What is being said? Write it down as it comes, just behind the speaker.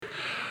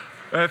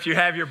Well, if you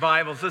have your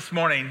Bibles this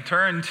morning,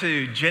 turn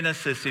to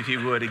Genesis, if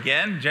you would,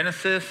 again.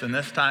 Genesis, and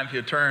this time if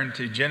you'll turn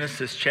to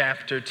Genesis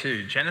chapter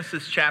 2.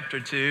 Genesis chapter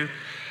 2,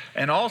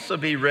 and also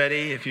be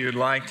ready if you would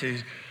like to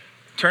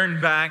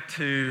turn back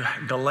to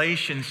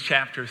Galatians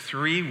chapter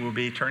 3. We'll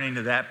be turning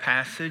to that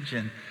passage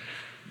in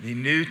the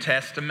New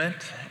Testament,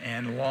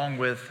 and along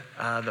with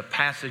the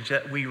passage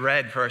that we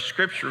read for our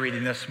scripture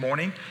reading this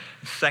morning,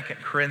 2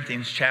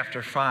 Corinthians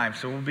chapter 5.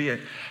 So we'll be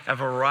a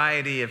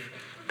variety of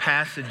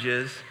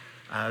passages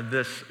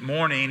this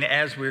morning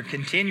as we're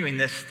continuing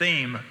this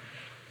theme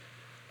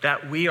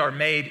that we are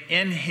made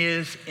in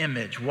His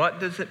image. What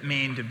does it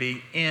mean to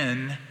be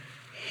in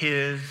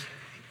His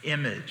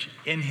image?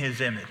 In His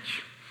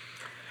image.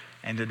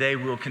 And today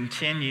we'll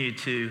continue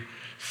to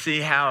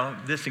see how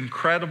this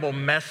incredible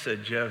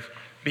message of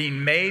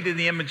being made in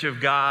the image of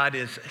God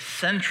is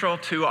central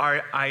to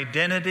our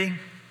identity.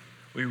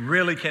 We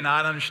really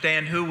cannot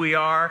understand who we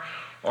are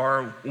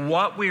or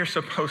what we are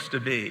supposed to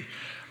be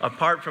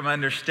apart from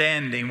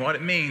understanding what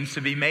it means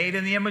to be made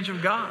in the image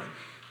of God.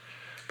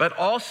 But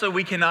also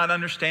we cannot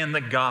understand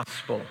the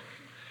gospel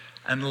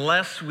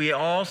unless we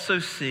also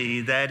see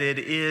that it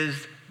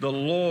is the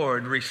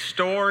Lord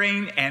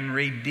restoring and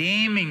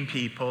redeeming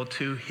people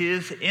to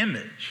His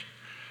image,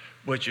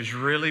 which is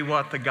really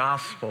what the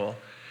gospel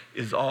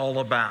is all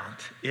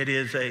about. It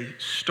is a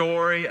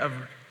story of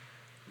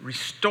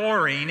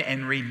restoring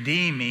and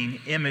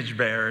redeeming image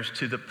bearers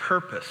to the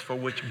purpose for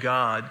which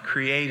God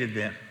created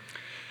them.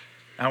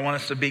 I want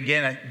us to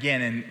begin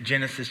again in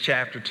Genesis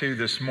chapter 2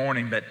 this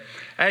morning, but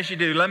as you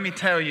do, let me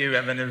tell you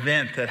of an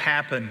event that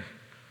happened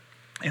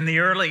in the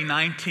early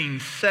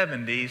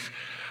 1970s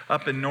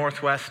up in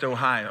Northwest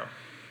Ohio.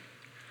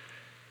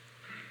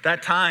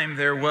 That time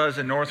there was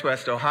in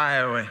Northwest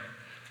Ohio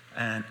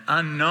an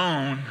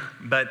unknown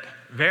but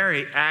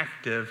very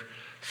active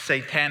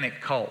satanic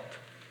cult.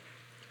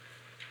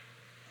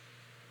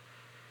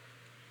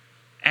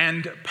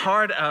 And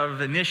part of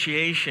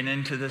initiation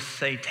into this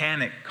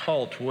satanic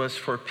cult was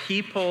for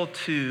people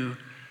to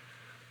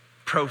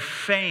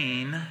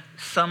profane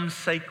some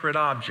sacred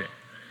object.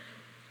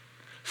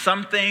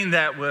 Something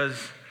that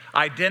was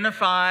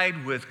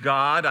identified with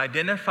God,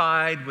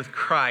 identified with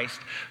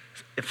Christ.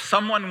 If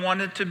someone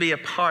wanted to be a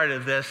part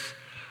of this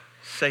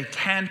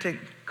satanic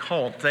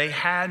cult, they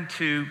had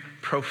to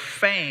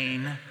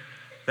profane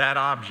that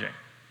object.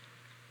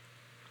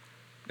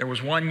 There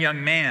was one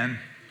young man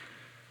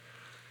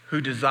who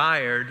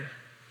desired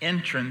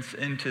entrance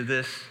into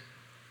this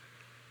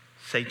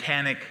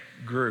satanic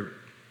group.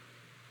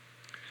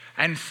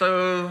 And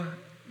so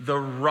the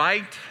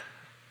right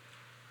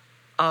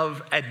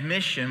of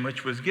admission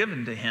which was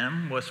given to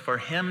him was for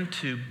him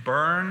to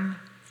burn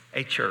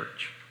a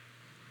church.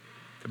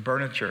 To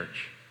burn a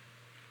church.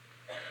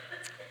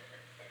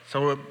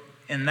 So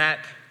in that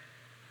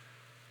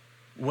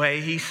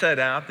way he set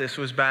out, this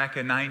was back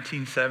in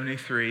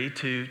 1973,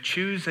 to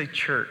choose a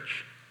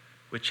church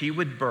which he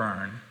would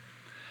burn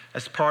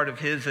as part of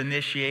his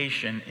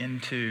initiation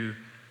into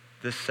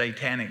this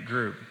satanic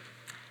group.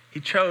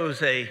 He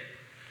chose a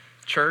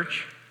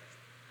church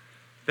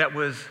that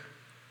was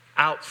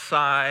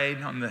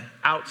outside, on the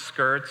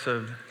outskirts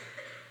of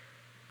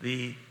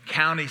the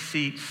county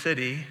seat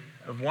city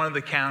of one of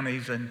the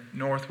counties in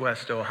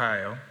Northwest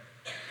Ohio.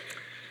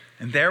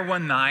 And there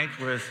one night,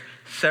 with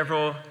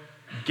several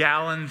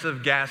gallons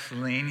of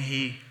gasoline,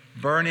 he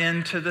broke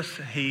into the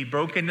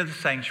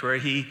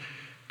sanctuary. He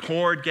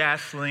poured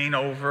gasoline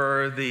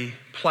over the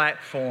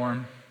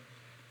platform,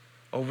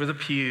 over the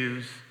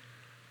pews,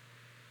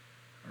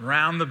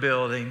 around the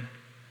building,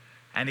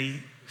 and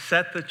he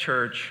set the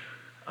church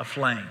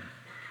aflame.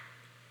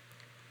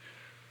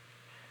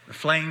 The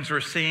flames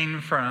were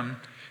seen from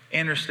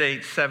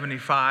Interstate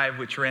 75,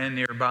 which ran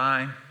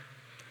nearby.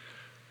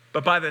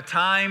 But by the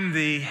time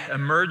the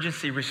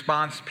emergency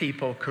response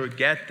people could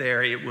get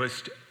there, it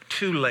was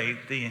too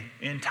late. The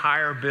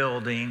entire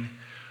building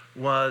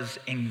was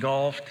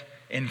engulfed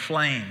in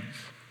flames.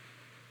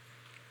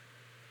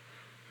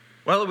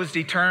 Well, it was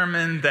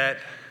determined that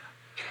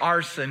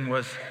arson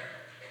was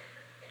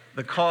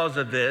the cause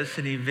of this,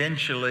 and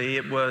eventually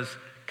it was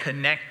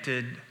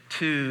connected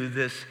to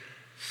this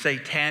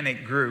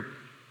satanic group.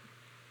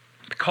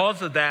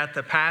 Because of that,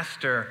 the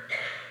pastor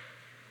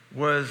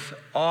was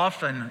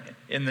often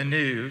in the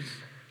news,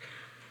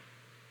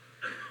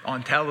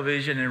 on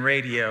television and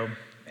radio,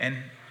 and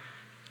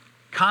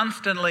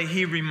constantly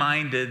he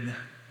reminded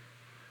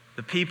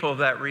the people of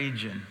that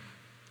region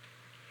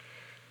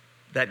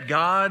that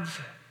God's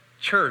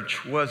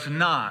church was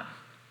not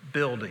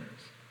buildings,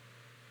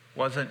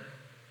 wasn't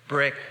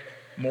brick,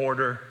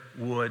 mortar,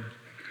 wood,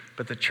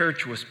 but the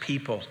church was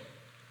people,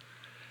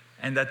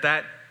 and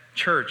that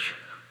church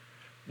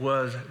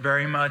was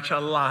very much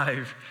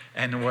alive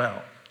and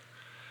well.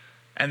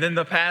 And then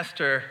the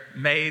pastor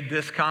made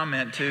this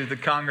comment to the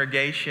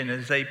congregation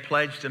as they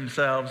pledged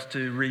themselves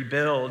to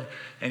rebuild,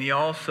 and he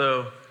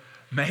also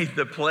made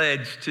the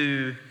pledge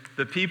to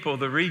the people of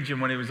the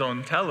region. When he was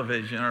on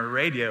television or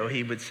radio,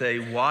 he would say,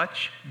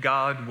 "Watch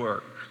God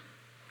work.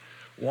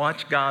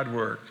 Watch God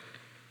work."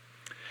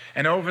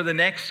 And over the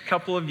next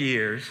couple of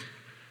years,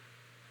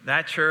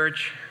 that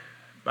church,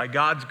 by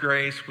God's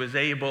grace, was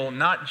able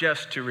not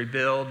just to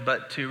rebuild,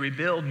 but to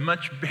rebuild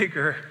much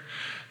bigger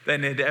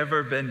than it had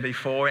ever been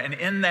before. And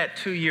in that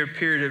 2-year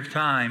period of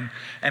time,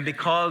 and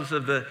because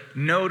of the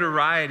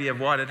notoriety of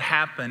what had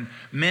happened,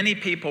 many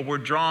people were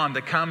drawn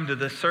to come to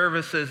the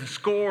services. And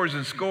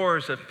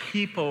scores of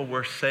people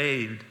were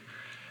saved.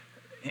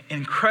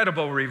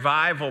 Incredible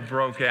revival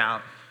broke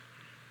out.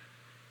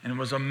 And it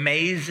was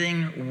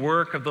amazing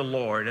work of the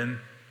Lord. And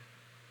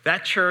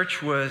that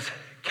church was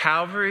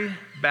Calvary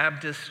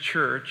Baptist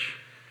Church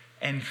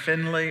in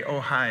Findlay,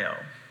 Ohio.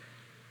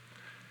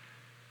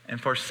 And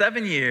for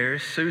 7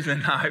 years,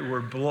 Susan and I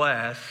were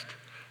blessed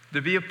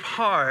to be a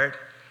part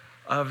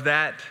of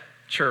that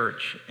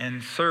church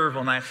and serve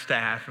on that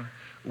staff.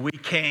 We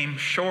came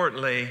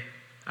shortly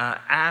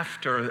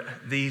after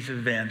these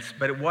events,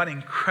 but what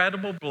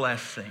incredible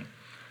blessing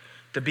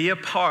to be a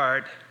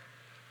part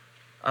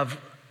of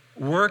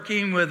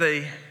working with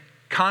a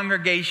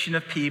congregation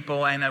of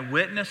people and a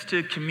witness to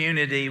a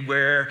community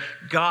where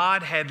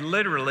God had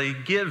literally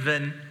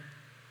given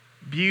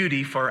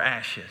beauty for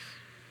ashes.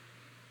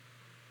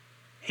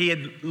 He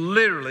had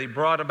literally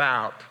brought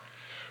about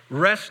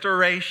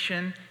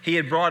restoration. He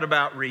had brought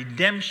about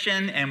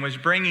redemption and was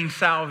bringing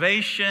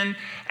salvation,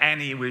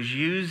 and he was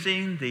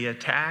using the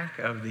attack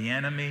of the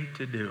enemy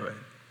to do it.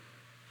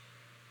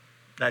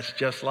 That's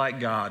just like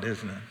God,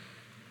 isn't it?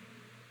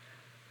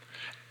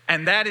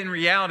 And that, in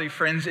reality,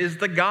 friends, is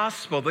the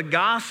gospel. The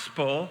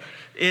gospel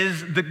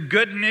is the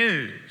good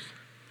news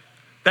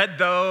that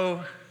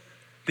though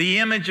the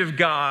image of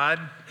God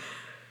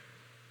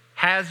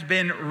has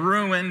been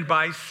ruined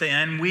by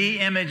sin, we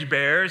image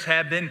bearers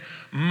have been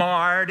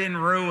marred and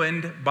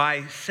ruined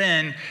by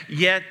sin,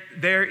 yet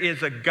there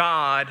is a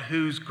God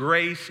whose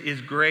grace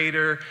is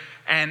greater,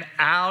 and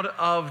out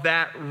of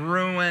that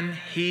ruin,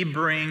 he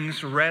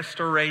brings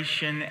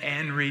restoration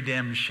and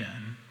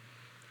redemption.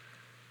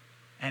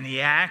 And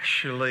he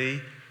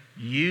actually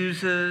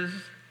uses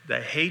the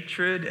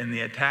hatred and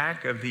the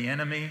attack of the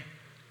enemy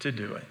to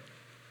do it.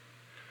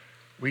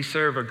 We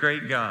serve a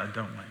great God,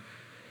 don't we?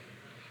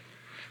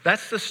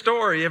 That's the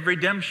story of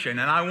redemption.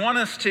 And I want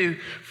us to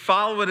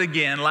follow it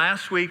again.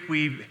 Last week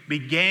we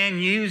began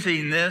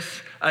using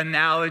this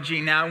analogy.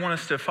 Now I want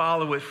us to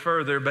follow it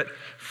further. But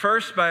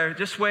first, by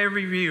just way of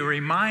review,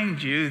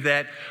 remind you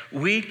that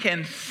we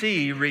can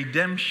see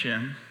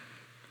redemption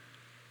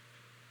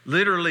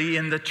literally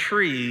in the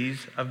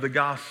trees of the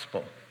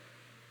gospel.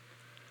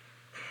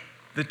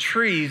 The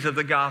trees of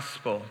the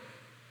gospel.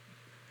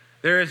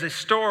 There is a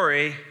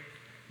story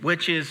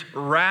which is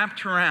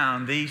wrapped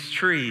around these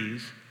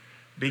trees.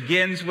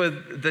 Begins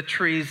with the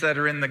trees that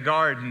are in the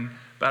garden,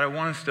 but I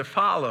want us to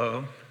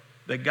follow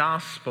the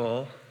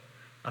gospel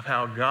of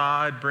how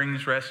God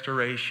brings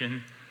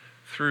restoration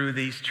through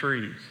these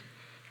trees.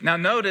 Now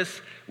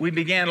notice, we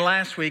began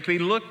last week, we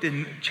looked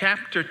in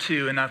chapter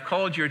 2, and I've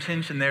called your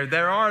attention there.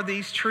 There are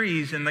these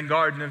trees in the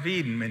Garden of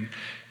Eden. And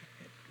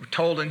we're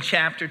told in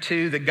chapter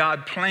 2 that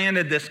God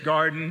planted this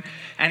garden,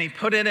 and he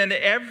put it in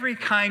every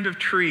kind of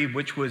tree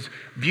which was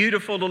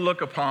beautiful to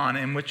look upon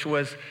and which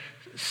was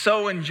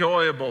so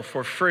enjoyable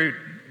for fruit.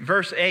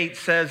 Verse 8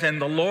 says, "And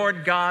the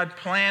Lord God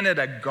planted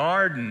a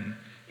garden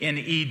in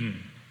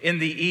Eden, in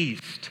the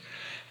east.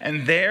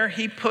 And there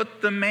he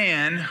put the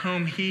man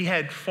whom he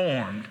had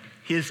formed.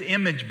 His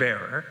image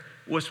bearer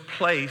was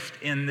placed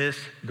in this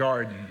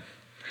garden.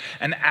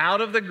 And out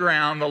of the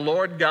ground the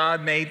Lord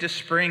God made to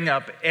spring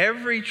up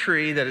every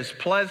tree that is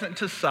pleasant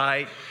to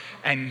sight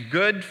and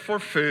good for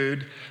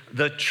food.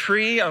 The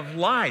tree of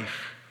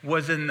life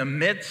was in the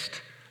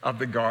midst of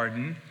the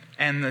garden,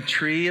 and the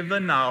tree of the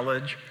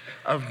knowledge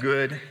of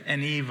good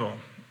and evil."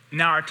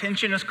 Now our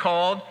attention is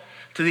called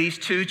to these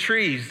two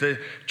trees, the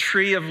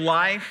tree of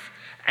life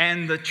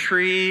and the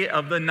tree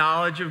of the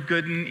knowledge of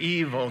good and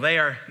evil.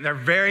 They're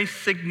very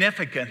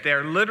significant.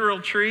 They're literal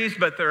trees,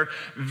 but they're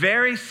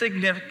very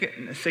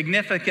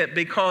significant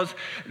because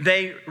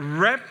they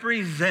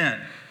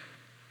represent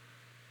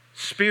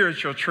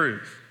spiritual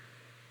truth.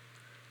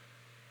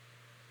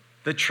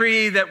 The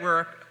tree that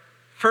we're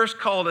first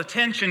called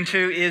attention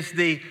to is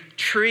the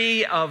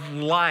tree of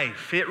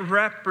life. It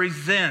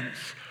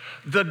represents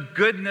the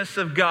goodness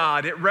of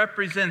God. It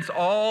represents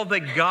all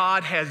that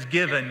God has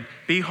given.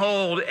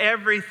 Behold,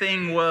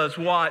 everything was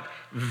what?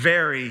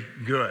 Very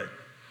good.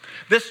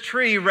 This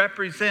tree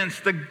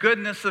represents the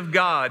goodness of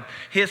God,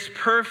 his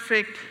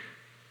perfect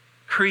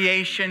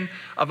creation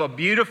of a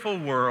beautiful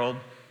world,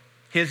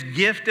 his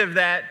gift of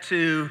that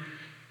to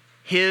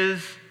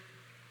his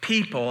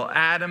people,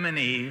 Adam and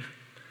Eve.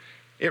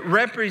 It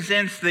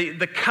represents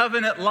the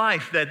covenant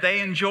life that they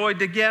enjoyed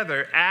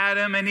together,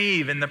 Adam and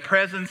Eve, in the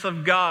presence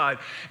of God,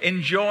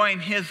 enjoying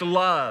his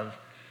love,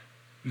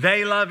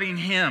 they loving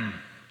him.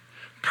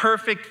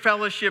 Perfect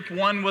fellowship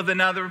one with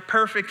another,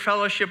 perfect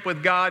fellowship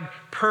with God,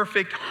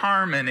 perfect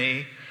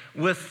harmony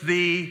with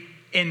the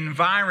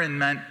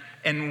environment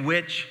in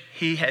which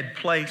he had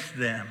placed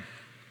them.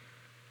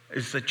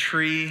 It's the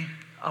tree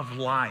of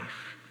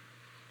life.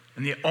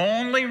 And the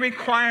only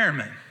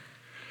requirement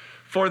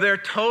for their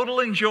total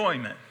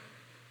enjoyment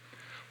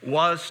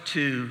was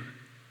to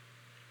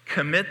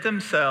commit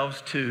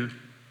themselves to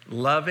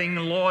loving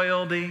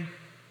loyalty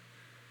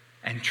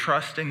and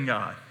trusting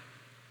God.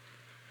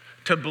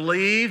 To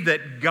believe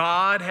that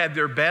God had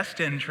their best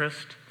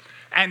interest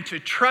and to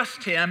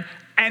trust Him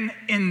and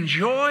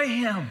enjoy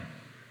Him.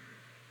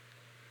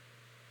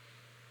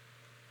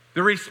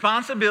 The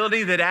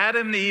responsibility that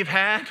Adam and Eve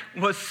had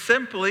was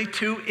simply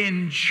to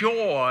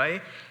enjoy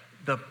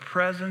the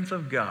presence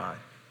of God,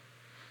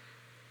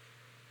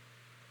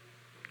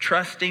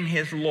 trusting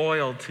His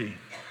loyalty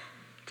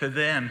to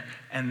them,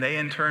 and they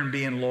in turn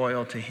being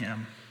loyal to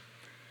Him.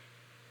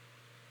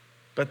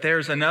 But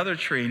there's another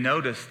tree.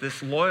 Notice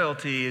this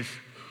loyalty is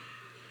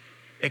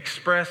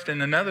expressed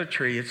in another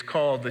tree. It's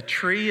called the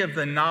tree of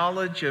the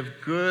knowledge of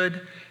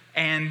good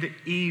and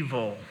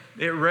evil.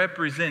 It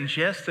represents,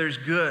 yes, there's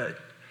good,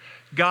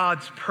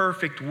 God's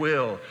perfect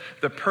will,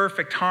 the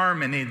perfect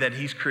harmony that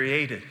He's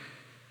created.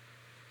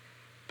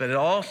 But it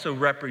also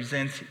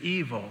represents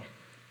evil,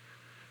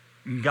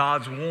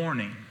 God's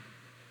warning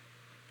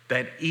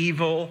that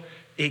evil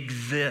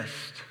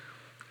exists.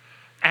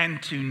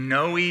 And to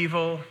know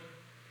evil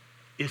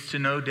is to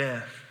know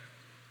death.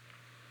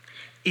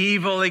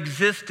 Evil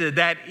existed,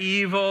 that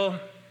evil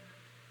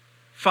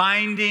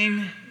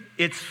finding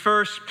its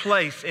first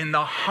place in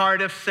the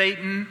heart of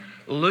Satan,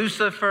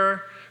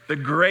 Lucifer, the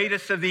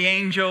greatest of the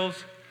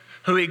angels,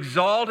 who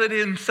exalted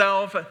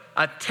himself,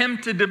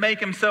 attempted to make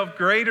himself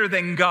greater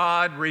than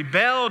God,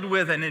 rebelled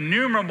with an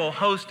innumerable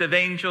host of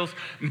angels.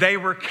 They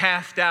were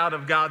cast out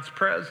of God's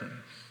presence.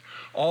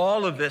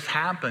 All of this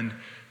happened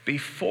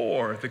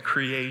before the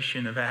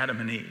creation of Adam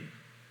and Eve.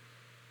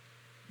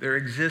 There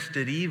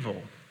existed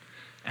evil,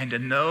 and to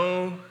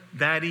know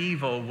that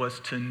evil was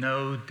to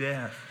know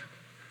death.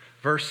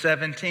 Verse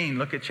 17,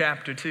 look at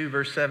chapter 2,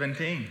 verse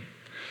 17.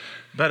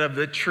 But of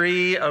the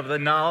tree of the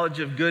knowledge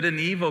of good and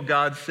evil,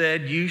 God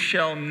said, you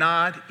shall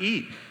not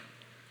eat.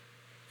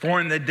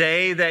 For in the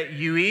day that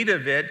you eat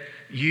of it,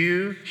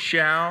 you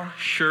shall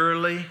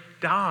surely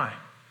die.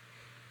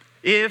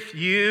 If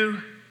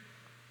you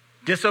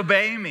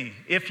disobey me,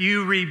 if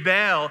you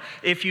rebel,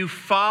 if you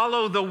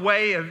follow the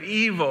way of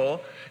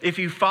evil, if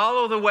you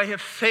follow the way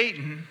of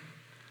Satan,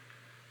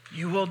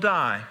 you will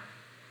die.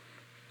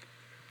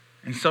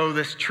 And so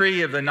this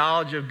tree of the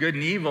knowledge of good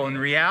and evil, in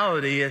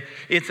reality,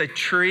 it's a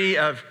tree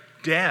of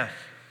death.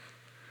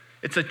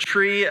 It's a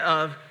tree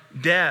of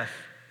death.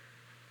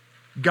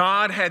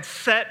 God had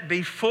set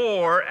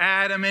before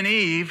Adam and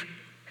Eve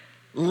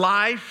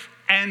life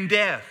and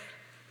death.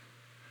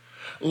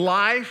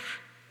 Life,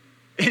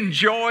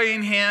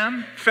 enjoying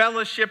Him,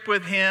 fellowship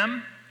with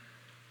Him,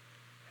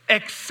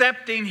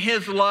 accepting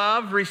His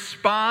love,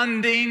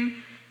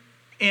 responding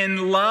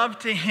in love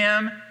to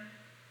Him.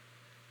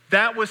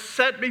 That was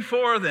set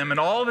before them in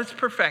all of its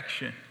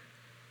perfection.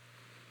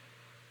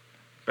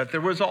 But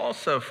there was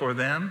also for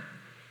them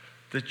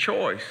the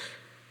choice.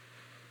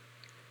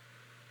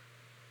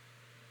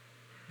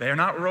 They are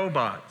not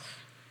robots.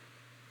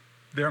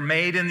 They're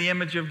made in the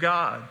image of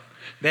God.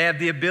 They have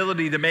the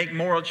ability to make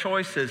moral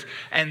choices,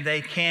 and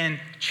they can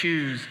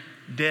choose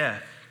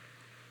death.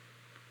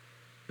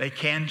 They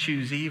can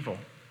choose evil.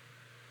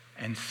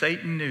 And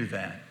Satan knew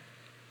that.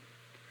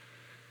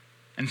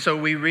 And so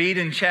we read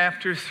in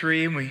chapter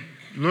 3, and we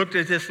looked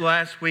at this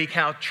last week,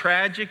 how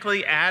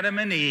tragically Adam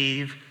and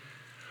Eve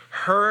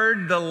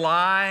heard the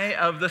lie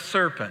of the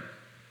serpent.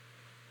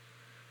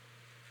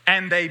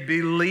 And they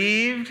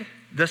believed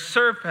the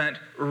serpent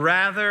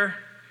rather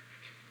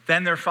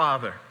than their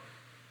father.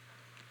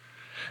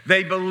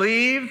 They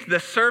believed the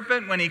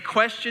serpent when he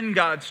questioned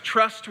God's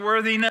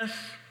trustworthiness.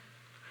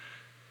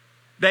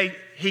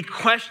 He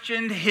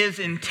questioned His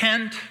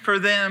intent for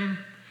them.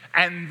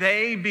 And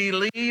they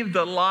believed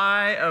the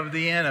lie of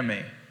the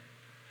enemy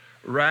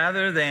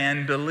rather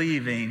than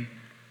believing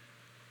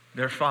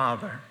their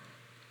father.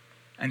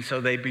 And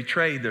so they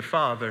betrayed their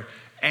father.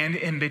 And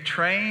in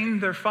betraying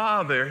their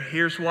father,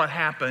 here's what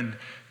happened.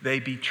 They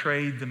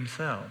betrayed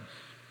themselves.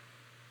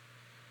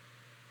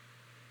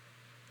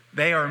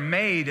 They are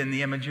made in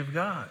the image of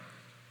God.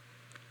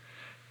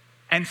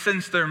 And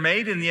since they're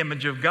made in the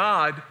image of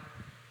God,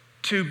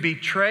 to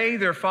betray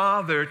their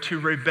father, to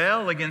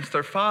rebel against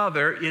their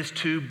father, is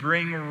to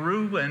bring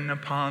ruin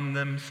upon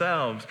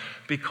themselves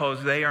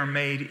because they are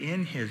made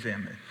in His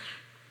image.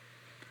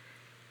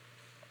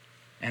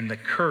 And the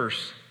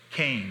curse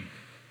came.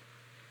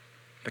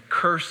 The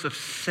curse of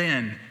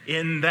sin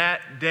in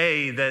that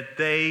day that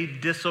they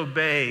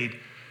disobeyed.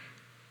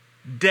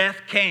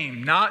 Death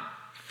came, not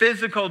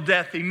physical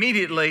death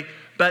immediately,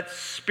 but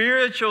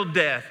spiritual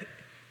death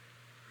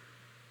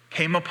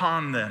came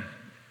upon them.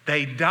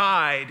 They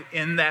died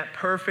in that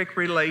perfect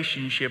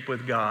relationship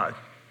with God.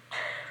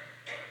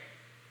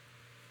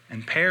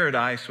 And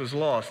paradise was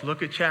lost.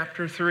 Look at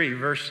chapter 3,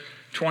 verse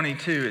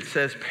 22. It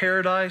says,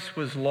 paradise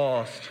was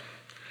lost.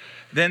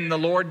 Then the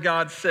Lord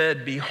God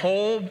said,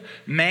 behold,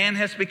 man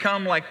has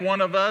become like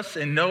one of us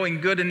in knowing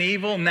good and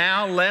evil.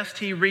 Now, lest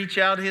he reach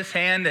out his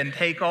hand and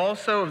take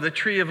also of the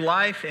tree of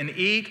life and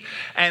eat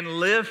and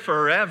live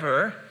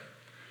forever.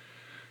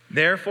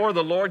 Therefore,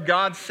 the Lord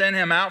God sent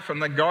him out from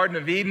the Garden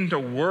of Eden to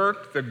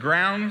work the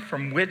ground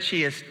from which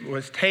he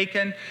was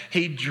taken.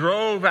 He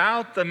drove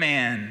out the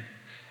man.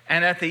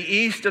 And at the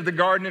east of the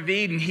Garden of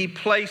Eden, he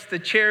placed the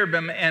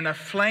cherubim and a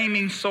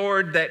flaming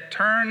sword that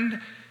turned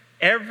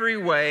every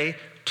way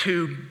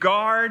to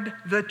guard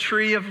the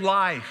tree of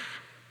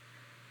life.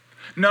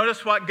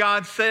 Notice what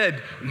God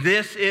said.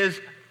 This is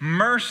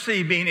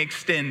mercy being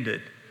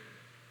extended.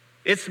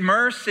 It's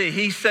mercy.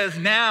 He says,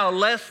 now,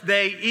 lest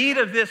they eat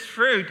of this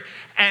fruit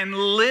and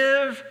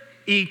live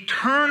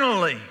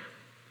eternally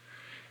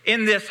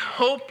in this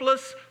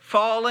hopeless,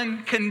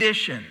 fallen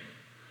condition.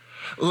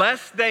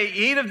 Lest they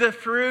eat of the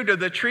fruit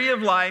of the tree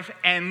of life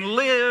and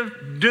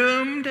live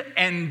doomed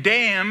and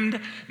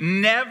damned,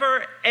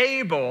 never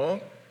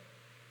able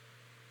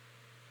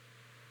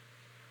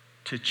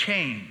to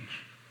change.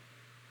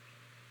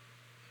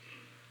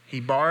 He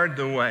barred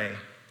the way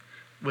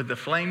with the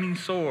flaming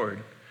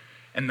sword,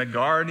 and the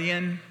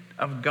guardian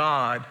of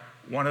God,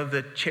 one of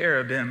the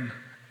cherubim,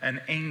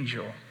 an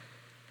angel.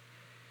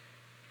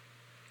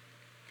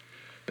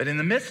 But in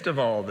the midst of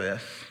all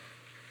this,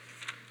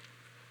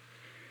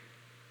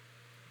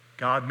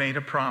 God made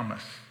a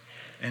promise.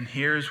 And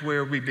here's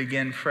where we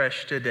begin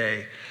fresh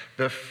today.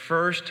 The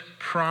first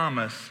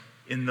promise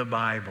in the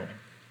Bible.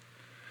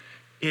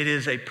 It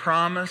is a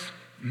promise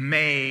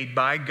made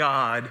by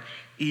God,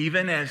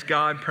 even as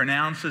God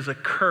pronounces a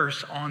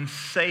curse on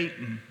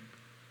Satan,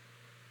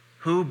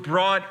 who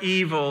brought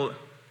evil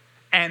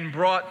and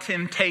brought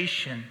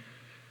temptation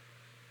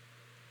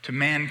to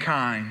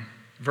mankind.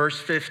 Verse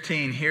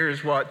 15,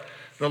 here's what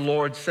the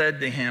Lord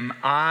said to him.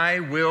 I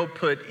will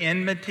put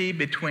enmity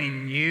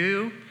between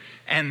you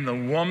and the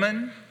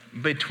woman,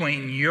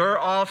 between your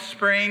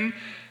offspring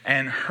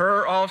and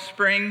her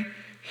offspring.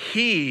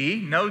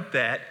 He, note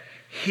that,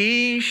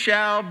 he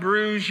shall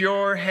bruise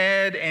your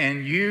head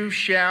and you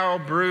shall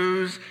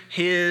bruise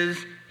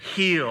his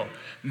heel.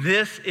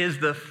 This is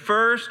the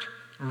first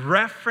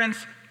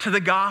reference to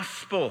the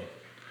gospel.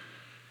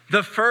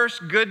 The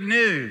first good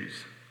news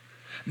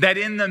that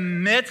in the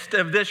midst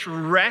of this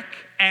wreck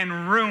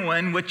and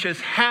ruin which has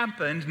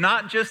happened,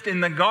 not just in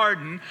the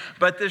garden,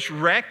 but this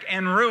wreck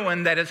and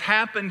ruin that has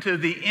happened to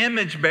the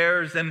image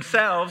bearers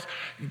themselves,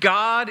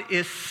 God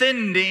is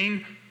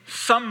sending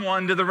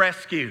someone to the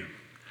rescue.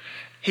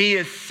 He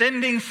is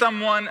sending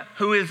someone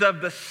who is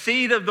of the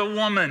seed of the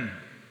woman.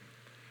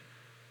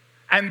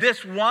 And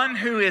this one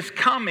who is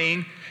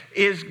coming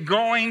is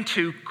going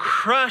to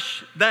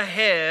crush the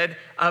head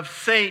of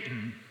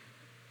Satan.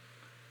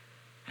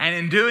 And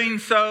in doing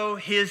so,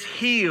 his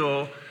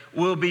heel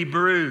will be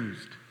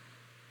bruised.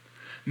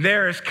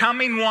 There is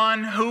coming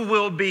one who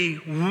will be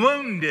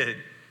wounded.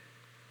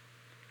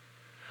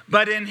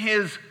 But in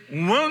his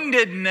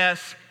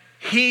woundedness,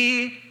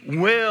 he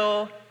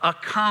will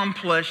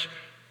accomplish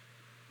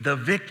the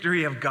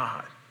victory of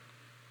God.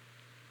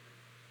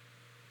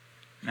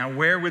 Now,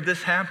 where would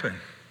this happen?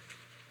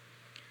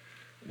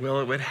 Well,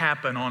 it would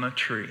happen on a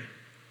tree.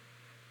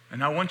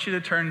 And I want you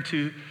to turn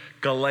to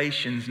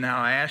Galatians now.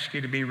 I ask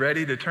you to be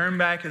ready to turn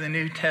back to the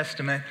New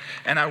Testament.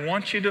 And I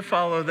want you to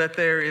follow that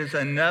there is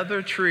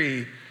another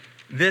tree,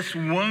 this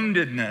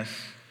woundedness,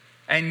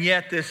 and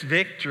yet this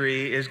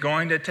victory is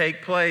going to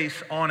take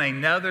place on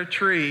another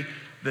tree,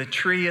 the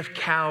tree of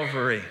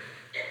Calvary.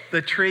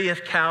 The tree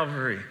of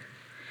Calvary.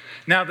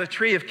 Now, the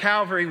tree of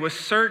Calvary was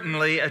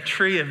certainly a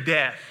tree of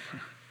death.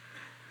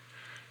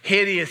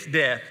 Hideous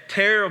death,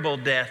 terrible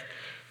death.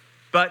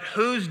 But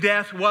whose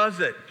death was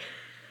it?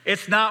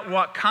 It's not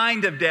what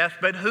kind of death,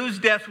 but whose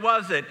death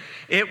was it?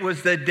 It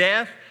was the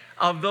death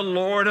of the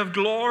Lord of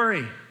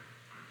glory.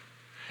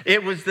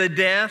 It was the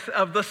death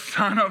of the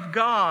Son of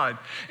God.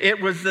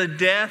 It was the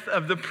death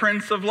of the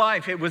Prince of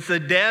Life. It was the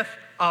death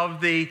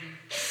of the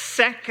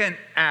second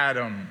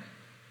Adam,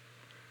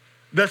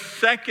 the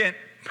second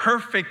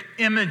perfect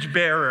image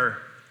bearer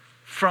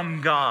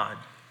from God.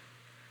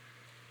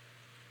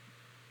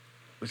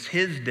 It was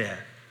his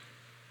death.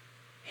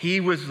 He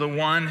was the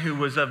one who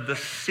was of the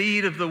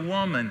seed of the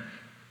woman,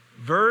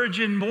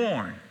 virgin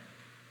born.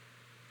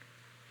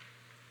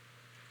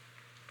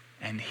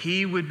 And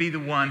he would be the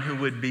one who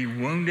would be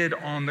wounded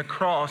on the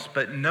cross.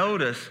 But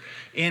notice,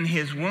 in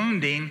his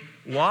wounding,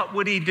 what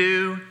would he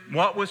do?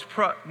 What was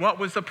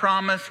the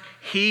promise?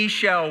 He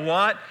shall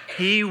what?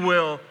 He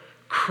will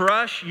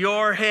crush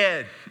your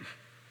head.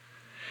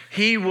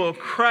 He will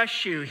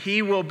crush you.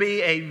 He will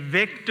be a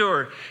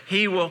victor.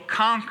 He will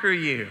conquer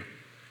you.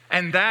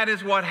 And that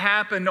is what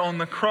happened on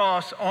the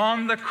cross.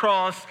 On the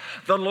cross,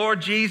 the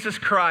Lord Jesus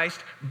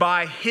Christ,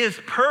 by his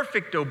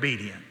perfect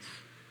obedience,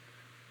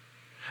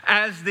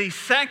 as the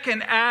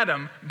second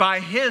Adam,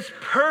 by his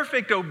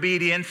perfect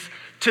obedience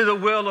to the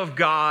will of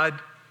God,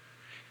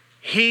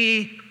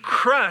 he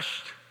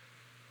crushed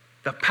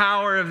the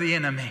power of the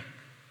enemy.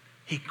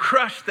 He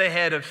crushed the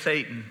head of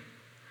Satan.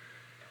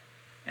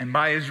 And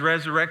by his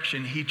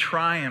resurrection, he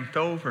triumphed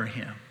over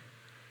him.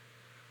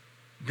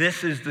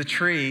 This is the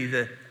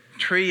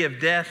tree of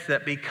death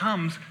that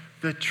becomes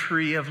the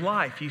tree of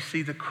life. You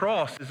see, the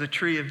cross is a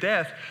tree of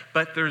death,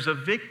 but there's a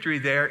victory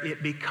there.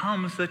 It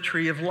becomes the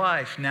tree of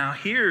life. Now,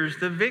 here's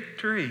the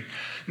victory.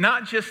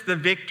 Not just the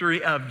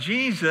victory of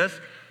Jesus.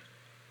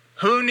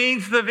 Who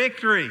needs the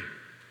victory?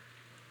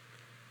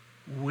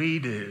 We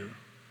do.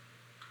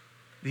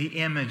 The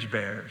image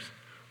bearers.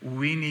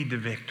 We need the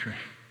victory.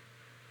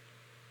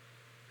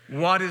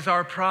 What is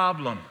our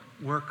problem?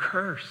 We're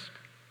cursed.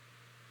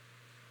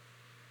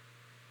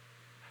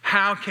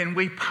 How can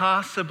we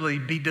possibly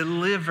be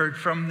delivered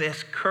from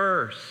this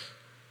curse?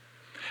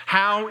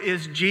 How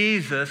is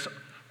Jesus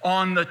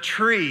on the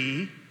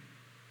tree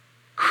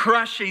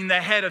crushing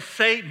the head of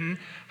Satan?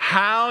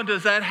 How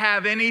does that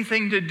have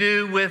anything to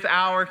do with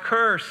our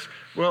curse?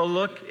 Well,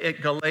 look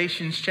at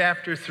Galatians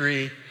chapter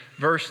 3,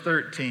 verse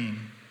 13.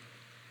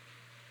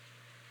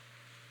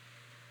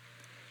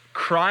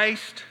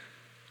 Christ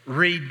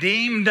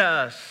redeemed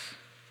us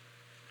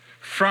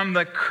from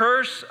the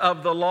curse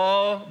of the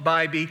law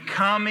by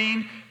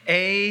becoming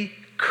a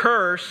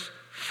curse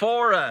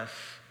for us.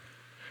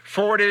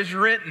 For it is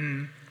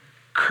written,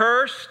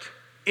 cursed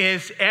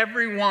is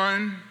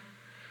everyone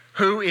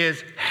who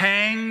is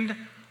hanged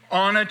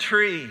on a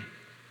tree.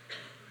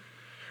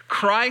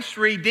 Christ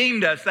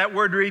redeemed us. That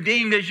word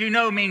redeemed, as you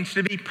know, means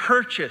to be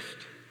purchased.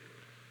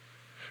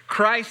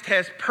 Christ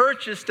has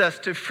purchased us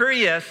to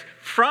free us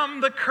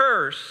from the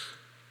curse.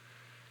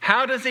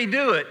 How does he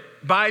do it?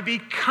 By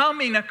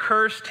becoming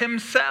accursed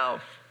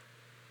himself.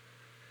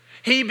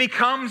 He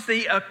becomes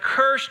the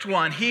accursed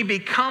one. He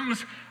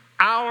becomes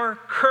our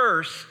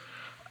curse.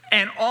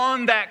 And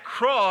on that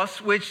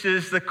cross, which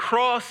is the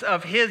cross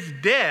of his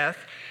death,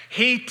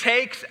 he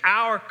takes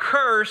our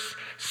curse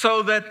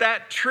so that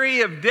that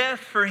tree of death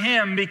for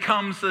him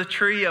becomes the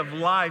tree of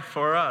life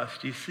for us.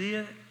 Do you see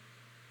it?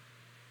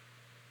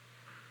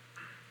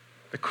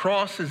 The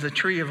cross is a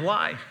tree of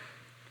life.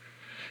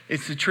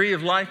 It's the tree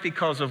of life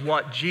because of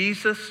what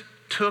Jesus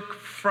took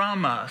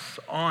from us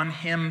on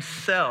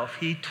himself.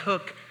 He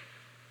took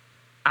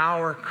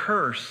our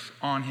curse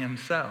on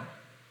himself.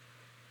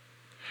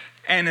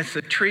 And it's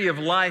a tree of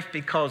life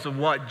because of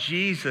what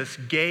Jesus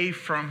gave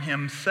from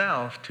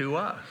himself to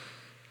us.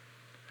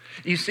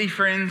 You see,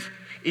 friends,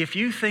 if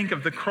you think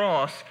of the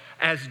cross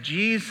as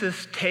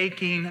Jesus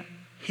taking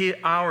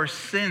our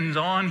sins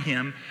on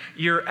him,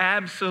 you're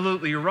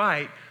absolutely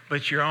right,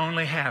 but you're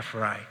only half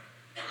right.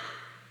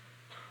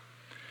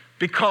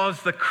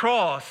 Because the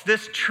cross,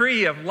 this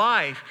tree of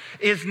life,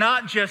 is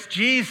not just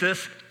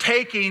Jesus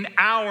taking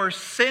our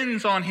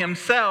sins on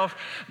himself.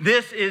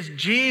 This is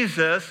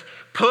Jesus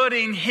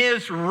putting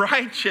his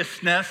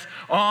righteousness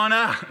on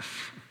us.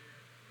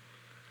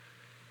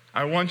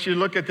 I want you to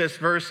look at this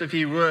verse if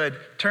you would.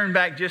 Turn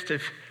back just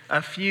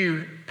a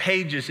few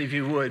pages if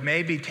you would,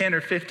 maybe 10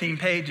 or 15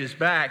 pages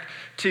back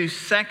to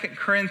 2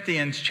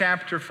 Corinthians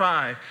chapter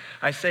 5.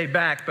 I say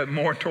back, but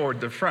more toward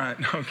the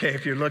front, okay,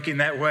 if you're looking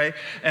that way,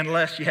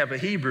 unless you have a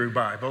Hebrew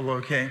Bible,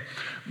 okay.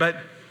 But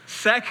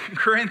 2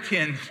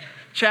 Corinthians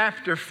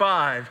chapter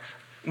 5,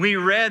 we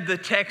read the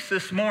text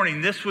this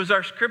morning. This was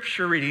our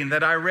scripture reading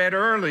that I read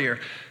earlier.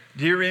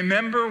 Do you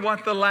remember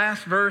what the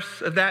last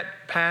verse of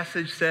that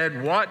passage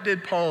said? What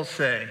did Paul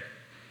say?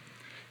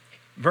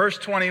 Verse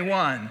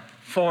 21,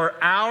 for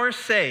our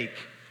sake,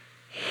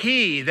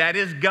 he, that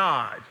is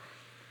God,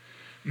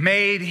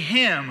 made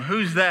him,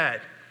 who's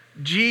that?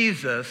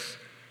 Jesus,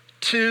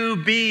 to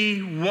be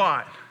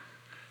what?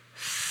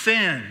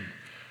 Sin.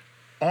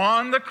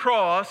 On the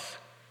cross,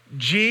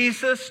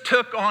 Jesus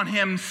took on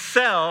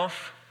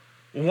himself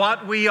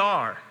what we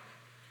are.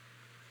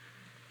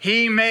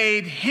 He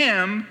made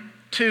him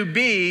to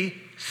be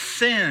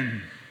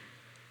sin.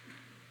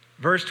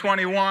 Verse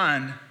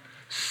 21,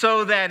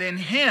 so that in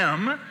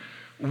him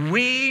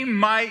we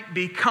might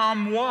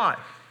become what?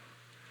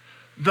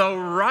 The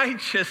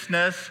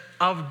righteousness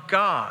of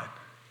God.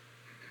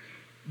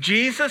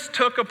 Jesus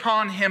took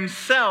upon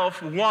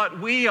himself what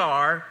we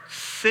are,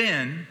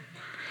 sin,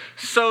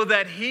 so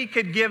that he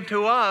could give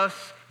to us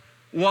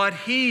what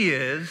he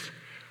is,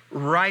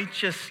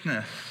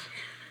 righteousness.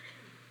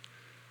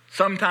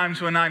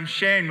 Sometimes when I'm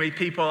sharing with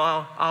people,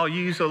 I'll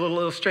use a little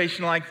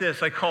illustration like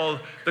this. I call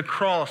the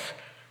cross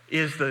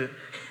is the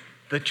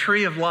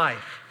tree of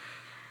life.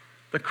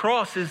 The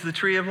cross is the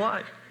tree of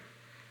life.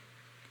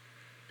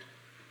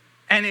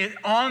 And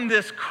on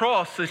this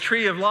cross, the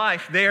tree of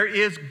life, there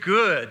is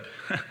good.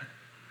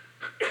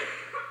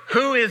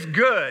 Who is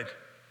good?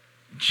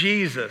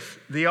 Jesus,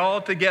 the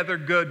altogether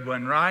good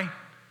one, right?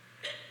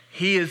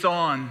 He is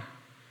on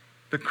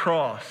the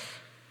cross.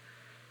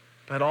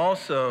 But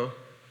also,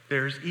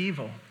 there's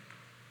evil.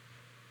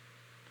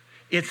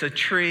 It's a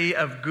tree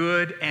of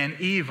good and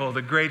evil.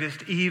 The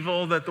greatest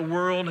evil that the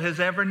world has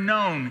ever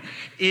known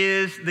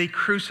is the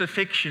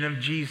crucifixion of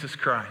Jesus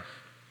Christ.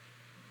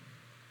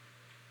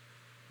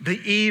 The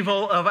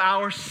evil of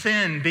our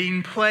sin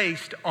being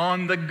placed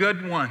on the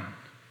good one.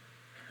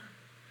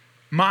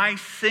 My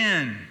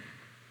sin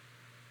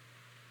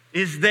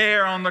is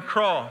there on the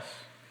cross.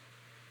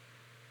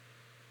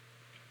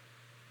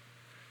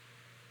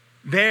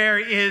 There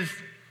is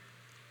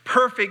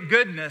perfect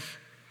goodness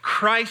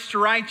Christ's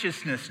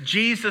righteousness,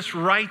 Jesus'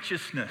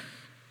 righteousness.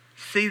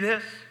 See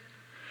this?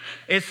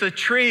 It's a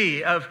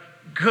tree of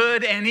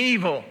good and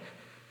evil.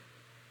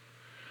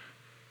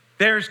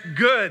 There's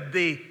good,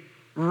 the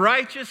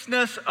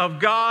righteousness of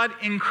God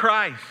in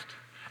Christ.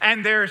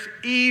 And there's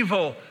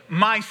evil,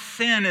 my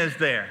sin is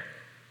there.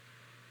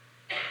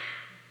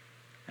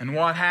 And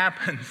what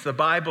happens? The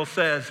Bible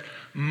says,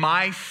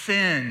 my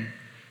sin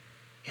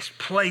is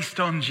placed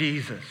on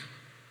Jesus.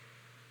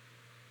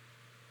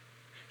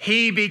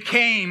 He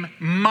became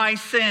my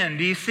sin.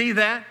 Do you see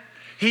that?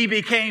 He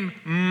became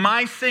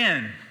my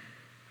sin.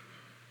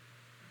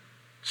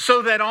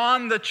 So that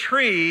on the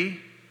tree,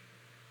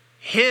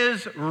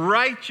 his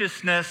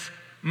righteousness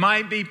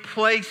might be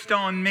placed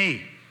on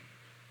me.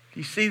 Do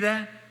you see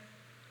that?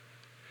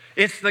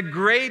 It's the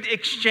great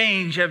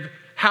exchange of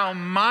how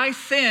my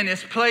sin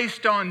is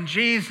placed on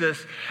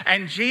Jesus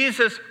and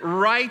Jesus'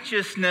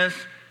 righteousness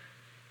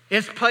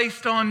is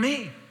placed on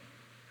me.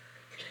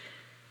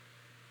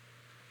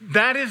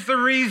 That is the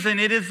reason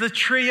it is the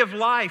tree of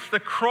life.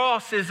 The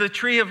cross is the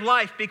tree of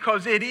life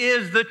because it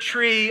is the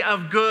tree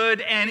of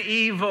good and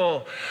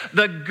evil.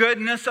 The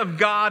goodness of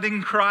God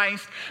in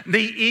Christ,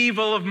 the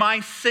evil of my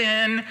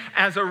sin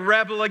as a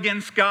rebel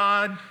against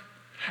God,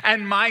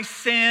 and my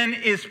sin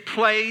is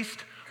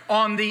placed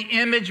on the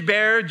image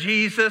bearer,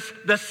 Jesus,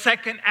 the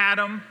second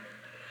Adam,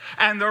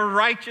 and the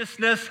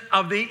righteousness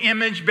of the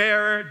image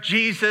bearer,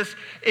 Jesus,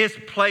 is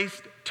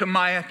placed to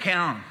my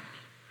account.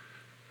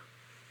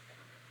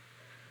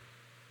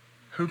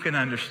 Who can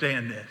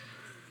understand this?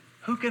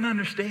 Who can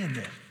understand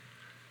this?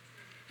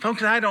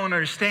 Folks, I don't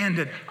understand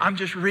it. I'm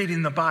just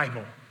reading the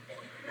Bible.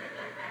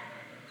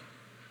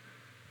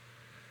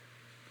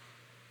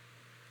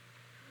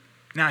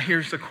 Now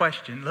here's the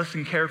question.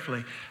 Listen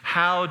carefully.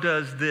 How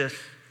does this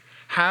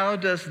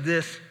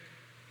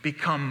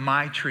become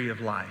my tree of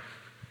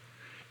life?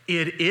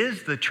 It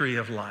is the tree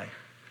of life.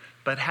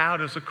 But how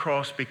does the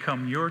cross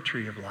become your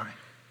tree of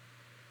life?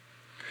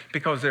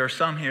 Because there are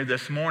some here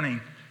this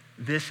morning,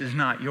 this is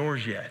not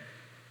yours yet.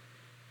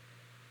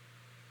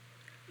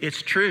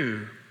 It's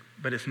true,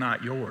 but it's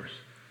not yours.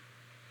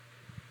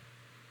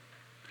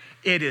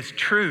 It is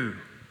true,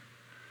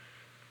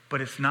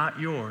 but it's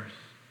not yours.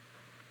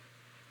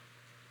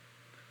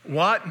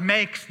 What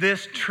makes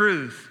this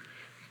truth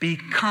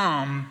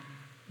become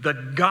the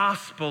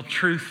gospel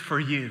truth for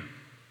you?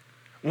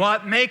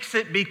 What makes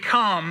it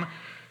become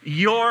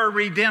your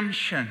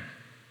redemption?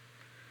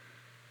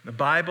 The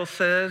Bible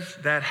says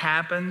that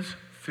happens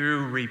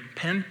through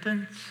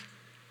repentance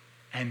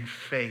and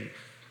faith.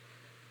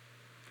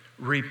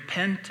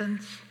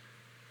 Repentance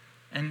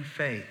and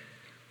faith.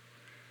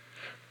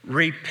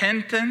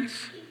 Repentance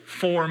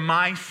for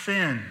my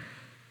sin.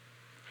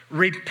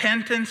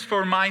 Repentance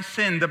for my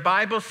sin. The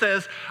Bible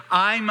says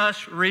I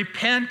must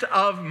repent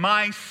of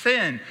my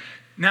sin.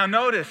 Now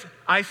notice,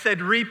 I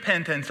said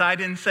repentance. I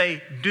didn't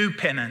say do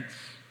penance.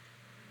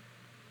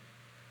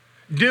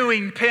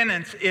 Doing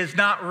penance is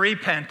not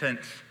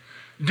repentance.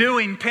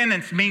 Doing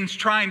penance means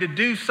trying to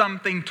do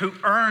something to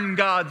earn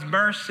God's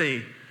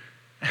mercy,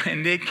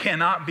 and it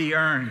cannot be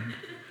earned.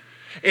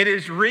 It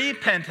is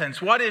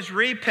repentance. What is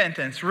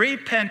repentance?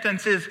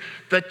 Repentance is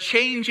the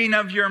changing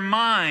of your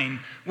mind,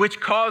 which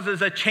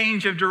causes a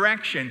change of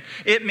direction.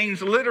 It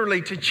means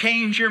literally to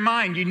change your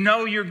mind. You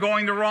know you're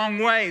going the wrong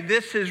way.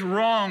 This is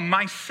wrong.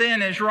 My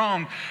sin is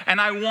wrong. And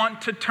I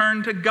want to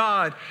turn to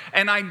God.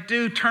 And I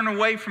do turn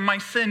away from my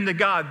sin to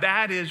God.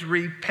 That is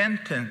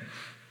repentance.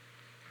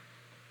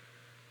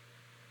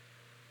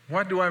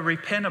 What do I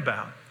repent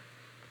about?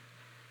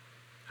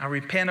 I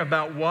repent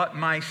about what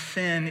my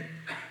sin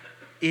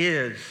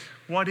is.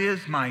 What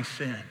is my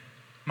sin?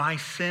 My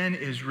sin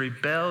is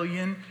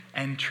rebellion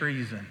and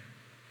treason.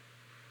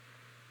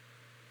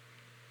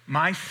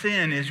 My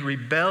sin is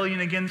rebellion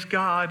against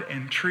God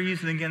and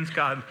treason against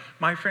God.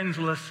 My friends,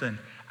 listen.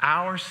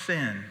 Our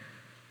sin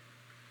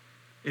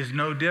is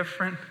no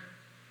different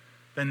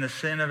than the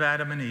sin of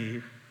Adam and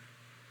Eve.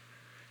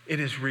 It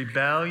is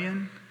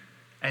rebellion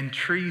and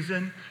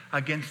treason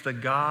against the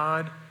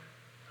God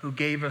who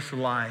gave us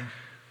life.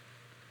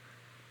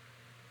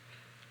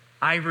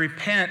 I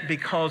repent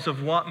because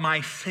of what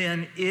my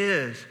sin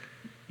is.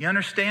 You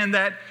understand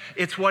that?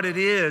 It's what it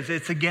is.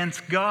 It's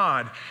against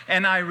God.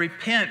 And I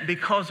repent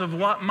because of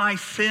what my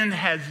sin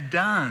has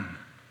done.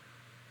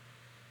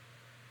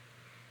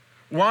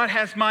 What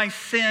has my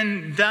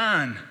sin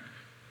done?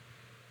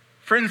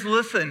 Friends,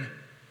 listen.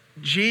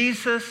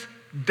 Jesus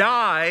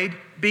died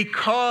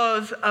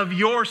because of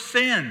your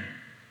sin.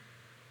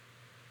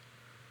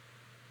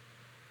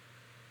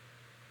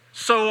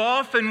 So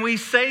often we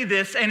say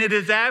this, and it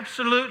is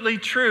absolutely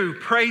true.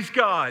 Praise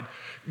God.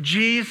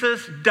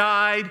 Jesus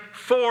died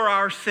for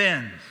our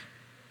sins.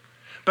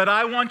 But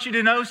I want you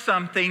to know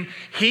something.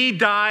 He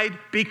died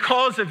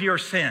because of your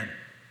sin.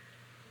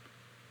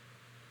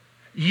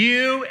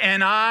 You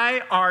and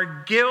I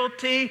are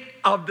guilty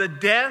of the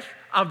death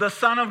of the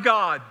Son of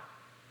God.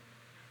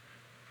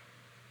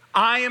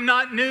 I am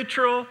not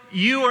neutral.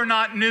 You are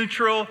not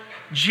neutral.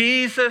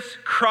 Jesus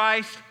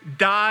Christ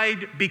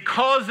died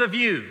because of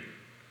you.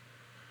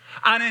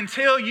 And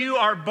until you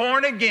are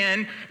born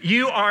again,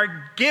 you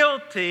are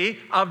guilty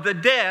of the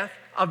death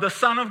of the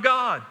Son of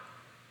God.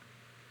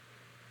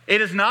 It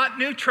is not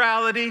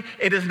neutrality.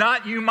 It is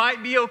not you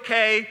might be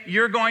okay,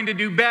 you're going to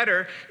do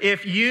better.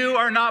 If you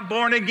are not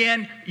born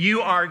again,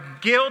 you are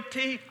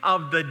guilty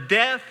of the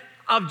death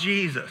of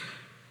Jesus.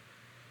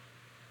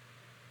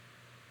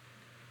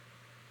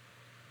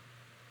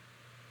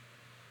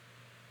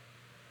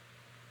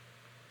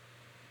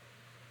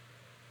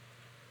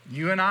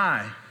 You and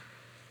I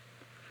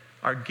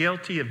are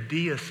guilty of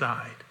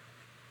deicide.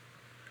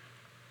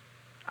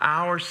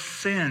 Our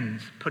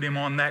sins put him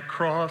on that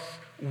cross.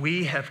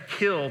 We have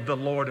killed the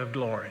Lord of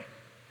glory.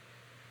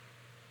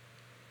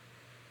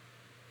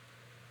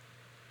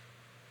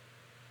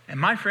 And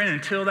my friend,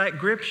 until that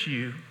grips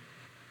you,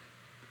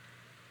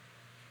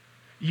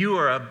 you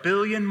are 1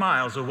 billion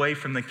miles away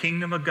from the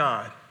kingdom of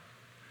God.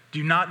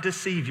 Do not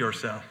deceive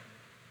yourself.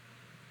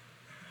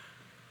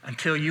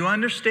 Until you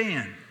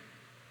understand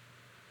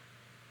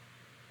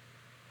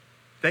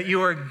that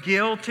you are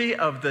guilty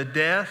of the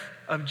death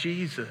of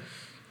Jesus,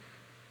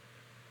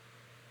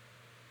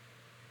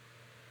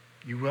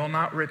 you will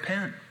not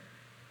repent.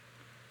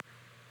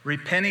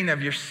 Repenting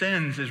of your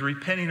sins is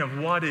repenting of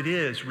what it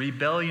is,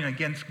 rebellion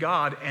against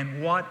God,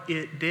 and what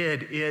it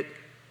did. It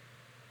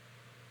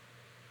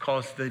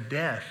caused the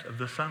death of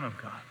the Son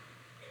of God.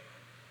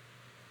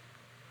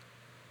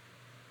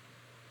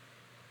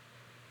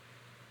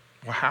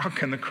 Well, how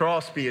can the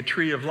cross be a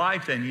tree of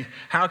life then?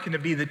 How can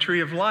it be the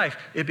tree of life?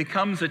 It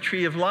becomes a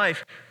tree of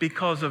life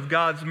because of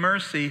God's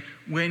mercy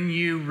when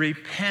you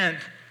repent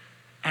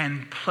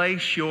and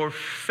place your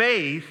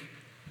faith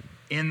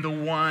in the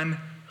one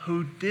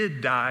who did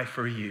die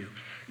for you.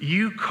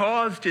 You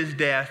caused his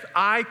death.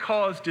 I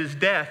caused his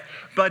death.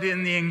 But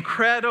in the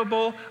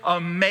incredible,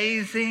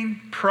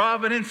 amazing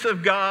providence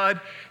of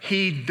God,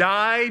 he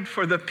died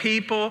for the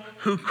people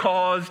who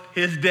caused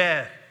his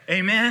death.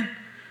 Amen?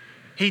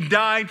 He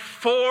died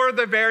for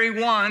the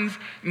very ones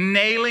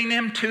nailing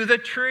him to the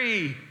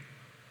tree.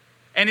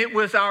 And it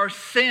was our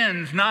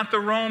sins, not the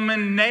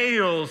Roman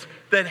nails,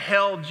 that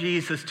held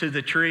Jesus to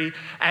the tree.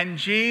 And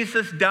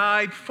Jesus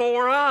died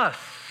for us.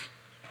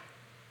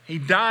 He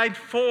died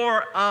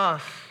for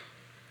us.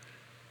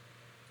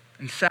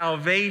 And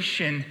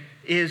salvation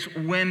is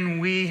when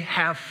we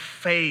have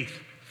faith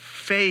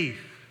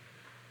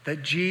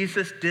that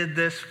Jesus did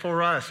this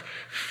for us.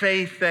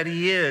 Faith that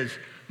he is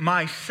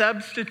my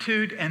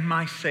substitute and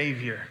my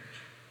Savior.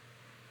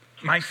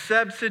 My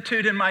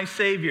substitute and my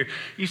Savior.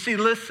 You see,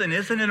 listen,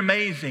 isn't it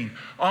amazing?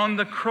 On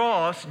the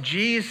cross,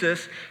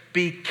 Jesus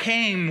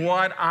became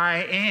what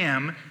I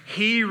am.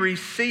 He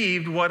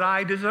received what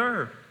I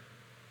deserve.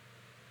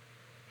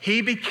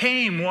 He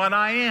became what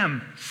I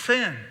am,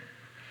 sin.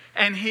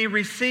 And he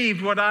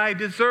received what I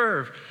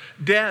deserve,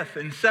 death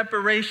and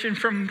separation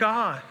from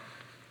God.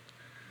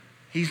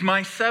 He's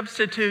my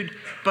substitute,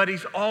 but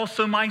he's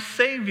also my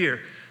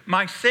Savior.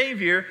 My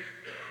Savior,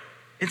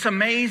 it's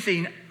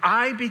amazing.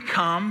 I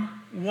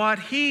become what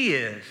he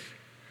is.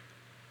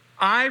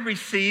 I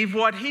receive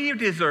what he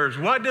deserves.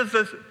 What does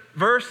this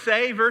verse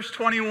say, verse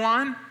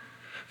 21?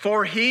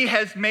 For he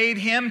has made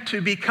him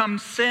to become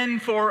sin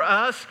for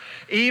us,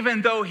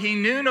 even though he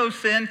knew no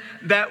sin,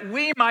 that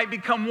we might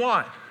become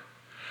what?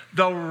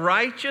 The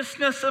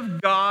righteousness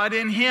of God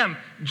in him.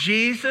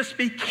 Jesus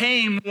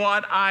became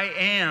what I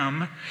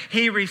am.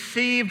 He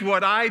received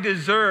what I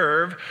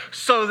deserve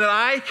so that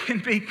I can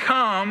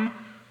become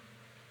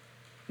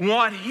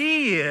what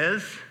he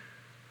is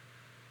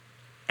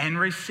and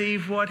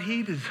receive what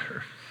he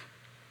deserves.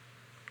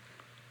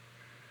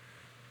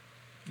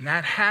 And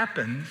that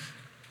happens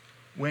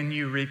when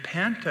you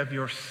repent of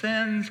your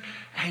sins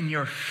and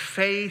your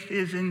faith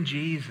is in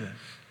Jesus.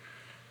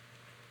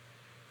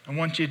 I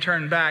want you to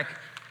turn back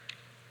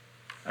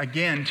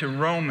again to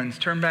Romans.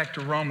 Turn back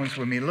to Romans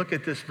with me. Look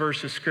at this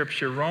verse of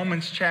Scripture.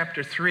 Romans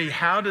chapter 3.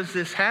 How does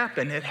this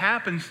happen? It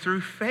happens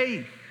through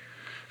faith.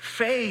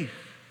 Faith.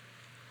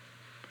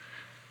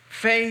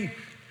 Faith.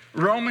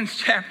 Romans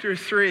chapter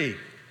 3.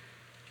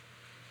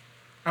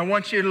 I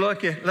want you to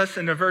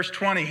listen to verse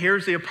 20.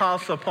 Here's the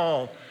Apostle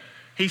Paul.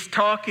 He's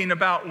talking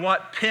about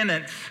what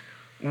penance,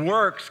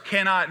 works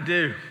cannot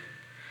do.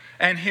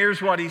 And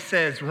here's what he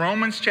says.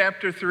 Romans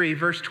chapter 3,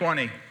 verse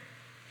 20.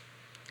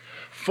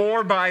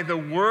 For by the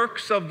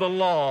works of the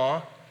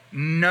law,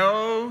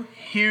 no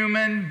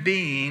human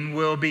being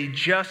will be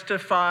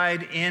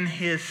justified in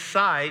his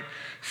sight,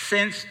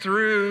 since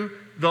through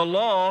the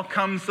law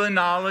comes the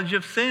knowledge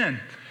of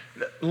sin.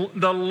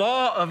 The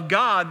law of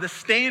God, the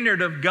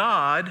standard of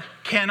God,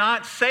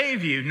 cannot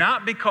save you.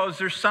 Not because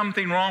there's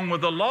something wrong with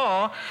the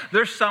law,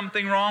 there's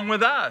something wrong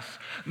with us.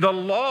 The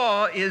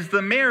law is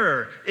the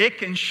mirror. It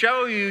can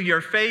show you your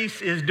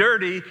face is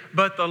dirty,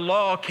 but the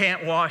law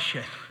can't wash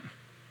it.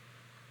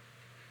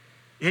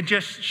 It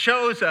just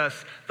shows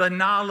us the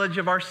knowledge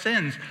of our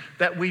sins,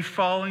 that we've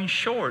fallen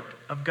short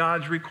of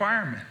God's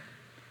requirement.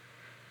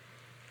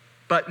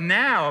 But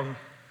now,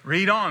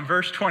 read on,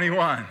 verse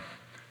 21.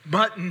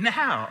 But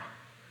now,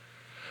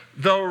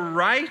 the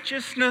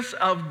righteousness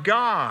of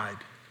God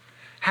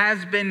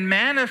has been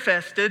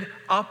manifested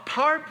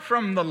apart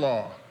from the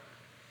law,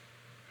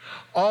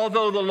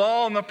 although the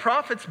law and the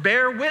prophets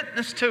bear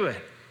witness to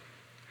it.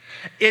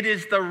 It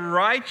is the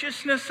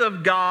righteousness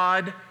of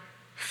God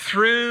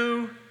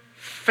through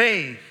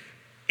faith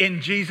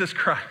in Jesus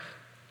Christ.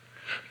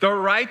 The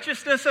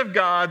righteousness of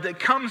God that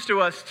comes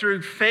to us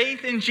through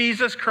faith in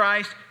Jesus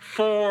Christ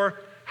for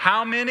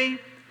how many?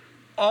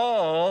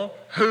 All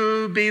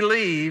who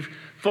believe,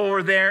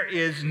 for there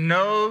is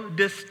no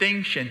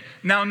distinction.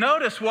 Now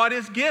notice what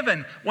is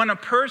given. When a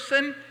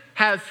person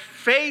has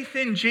faith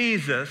in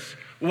Jesus,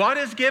 what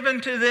is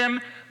given to them?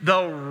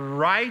 The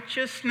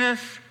righteousness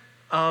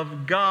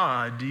of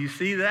God. Do you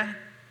see that?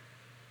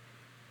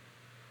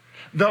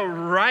 The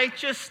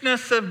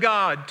righteousness of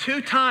God.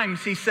 2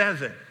 times he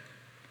says it.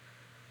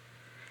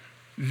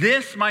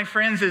 This, my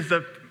friends, is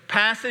the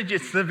passage.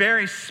 It's the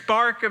very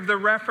spark of the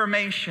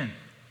Reformation.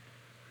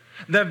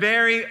 The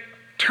very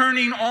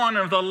turning on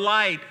of the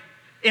light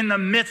in the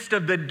midst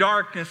of the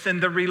darkness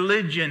and the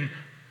religion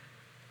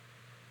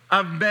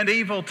of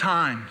medieval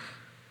times.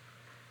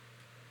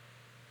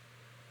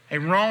 A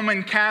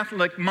Roman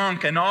Catholic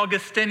monk, an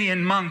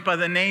Augustinian monk by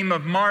the name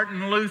of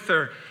Martin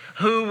Luther,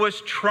 who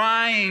was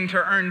trying to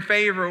earn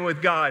favor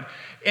with God.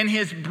 In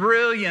his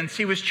brilliance,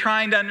 he was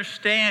trying to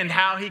understand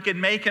how he could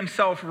make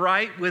himself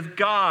right with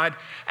God,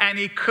 and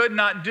he could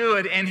not do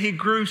it. And he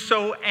grew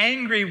so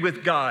angry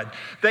with God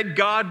that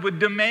God would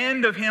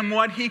demand of him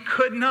what he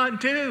could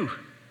not do.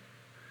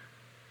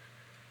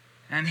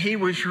 And he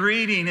was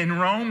reading in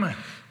Romans,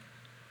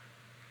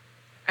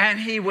 and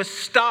he was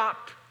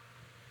stopped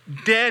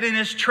dead in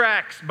his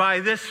tracks by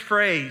this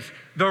phrase,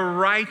 the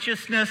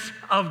righteousness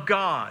of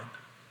God.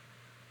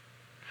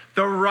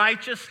 The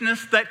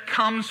righteousness that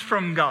comes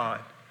from God.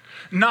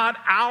 Not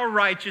our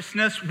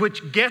righteousness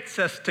which gets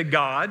us to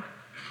God,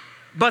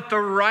 but the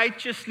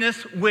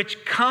righteousness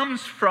which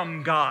comes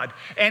from God.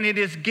 And it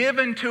is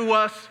given to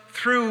us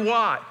through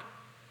what?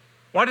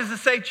 What does it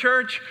say,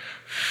 church?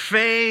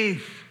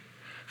 Faith.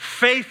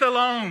 Faith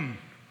alone.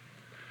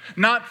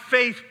 Not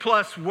faith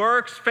plus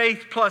works,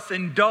 faith plus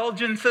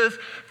indulgences,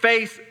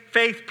 faith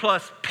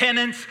plus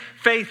penance,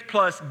 faith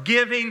plus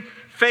giving,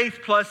 faith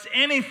plus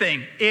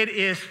anything. It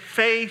is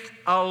faith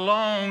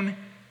alone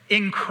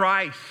in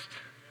Christ.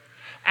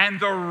 And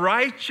the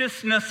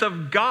righteousness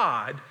of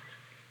God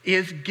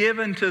is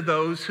given to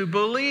those who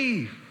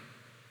believe.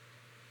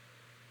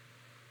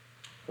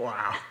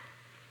 Wow.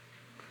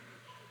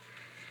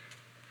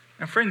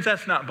 Now, friends,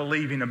 that's not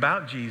believing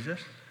about Jesus.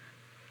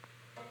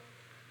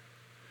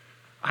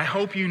 I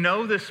hope you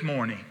know this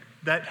morning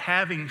that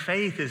having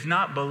faith is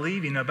not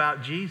believing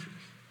about Jesus.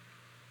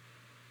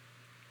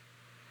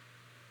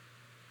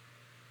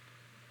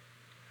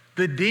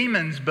 The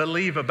demons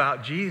believe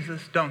about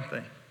Jesus, don't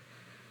they?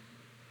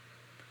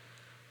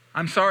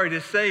 I'm sorry to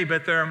say,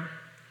 but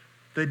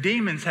the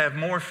demons have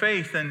more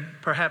faith than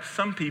perhaps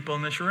some people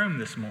in this room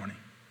this morning.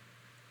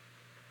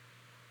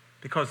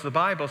 Because the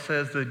Bible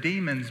says the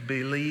demons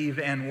believe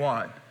and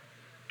what?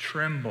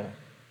 Tremble.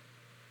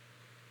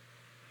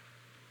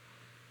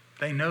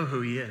 They know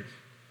who he is.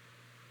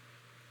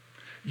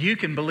 You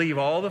can believe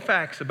all the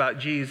facts about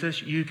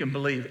Jesus. You can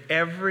believe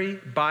every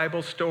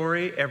Bible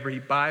story, every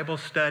Bible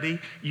study.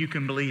 You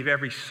can believe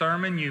every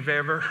sermon you've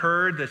ever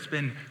heard that's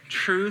been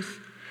truth.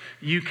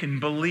 You can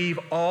believe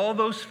all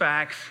those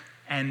facts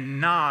and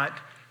not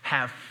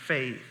have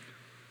faith.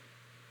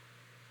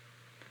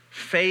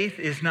 Faith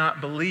is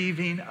not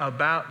believing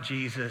about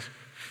Jesus.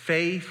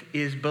 Faith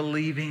is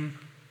believing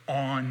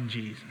on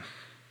Jesus.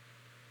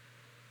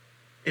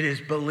 It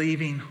is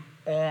believing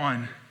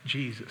on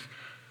Jesus.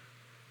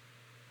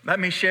 Let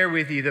me share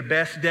with you the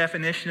best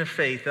definition of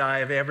faith that I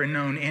have ever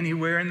known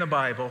anywhere in the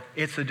Bible.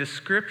 It's a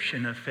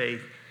description of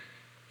faith.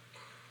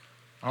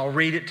 I'll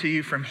read it to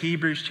you from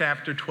Hebrews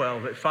chapter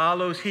 12. It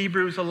follows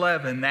Hebrews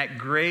 11, that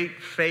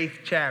great faith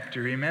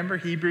chapter. Remember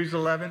Hebrews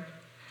 11?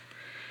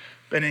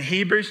 But in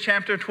Hebrews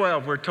chapter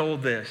 12, we're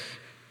told this.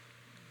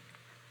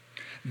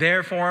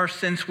 Therefore,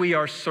 since we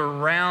are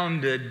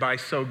surrounded by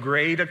so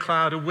great a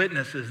cloud of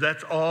witnesses,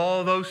 that's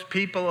all those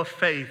people of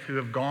faith who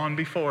have gone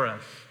before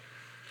us.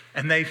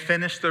 And they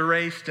finished the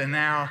race, and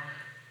now,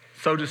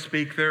 so to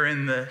speak, they're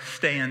in the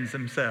stands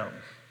themselves.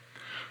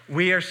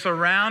 We are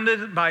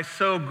surrounded by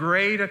so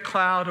great a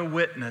cloud of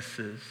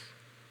witnesses.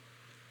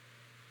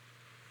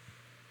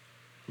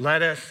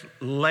 Let us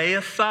lay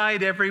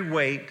aside every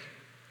weight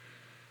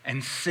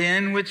and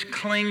sin which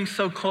clings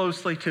so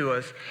closely to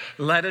us.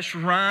 Let us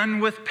run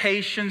with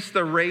patience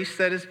the race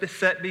that is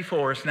set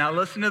before us. Now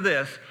listen to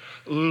this.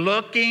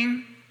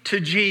 Looking to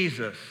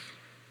Jesus,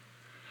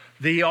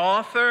 the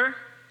author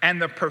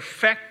and the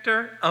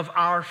perfecter of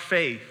our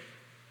faith,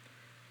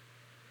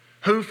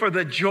 who for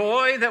the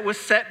joy that was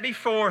set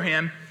before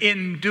him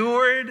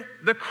endured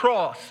the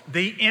cross,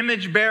 the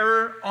image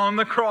bearer on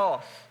the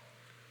cross,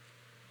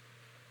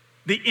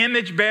 the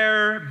image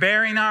bearer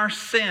bearing our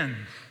sins.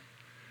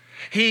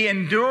 He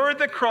endured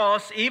the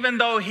cross even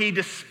though he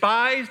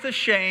despised the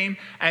shame,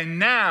 and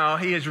now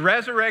he is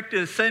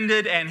resurrected,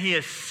 ascended, and he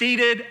is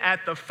seated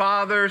at the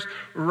Father's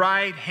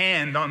right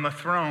hand on the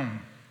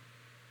throne.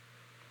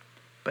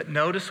 But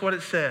notice what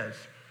it says.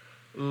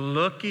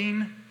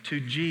 Looking to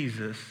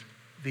Jesus,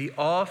 the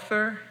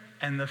author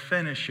and the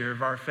finisher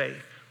of our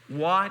faith.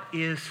 What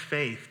is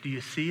faith? Do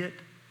you see it?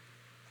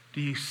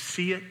 Do you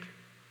see it?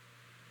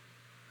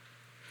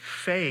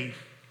 Faith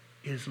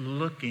is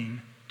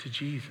looking to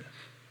Jesus.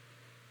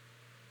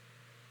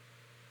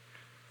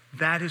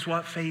 That is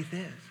what faith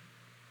is.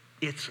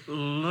 It's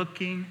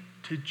looking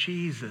to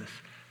Jesus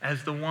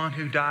as the one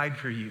who died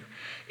for you.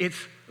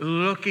 It's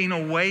looking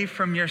away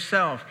from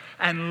yourself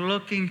and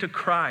looking to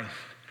Christ,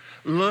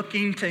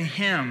 looking to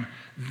Him.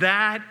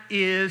 That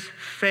is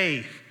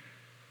faith.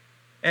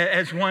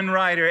 As one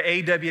writer,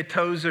 A.W.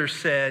 Tozer,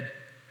 said,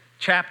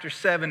 chapter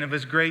 7 of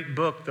his great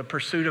book, The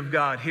Pursuit of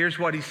God, here's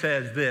what he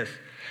says, this.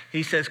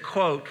 He says,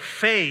 quote,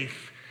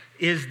 faith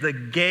is the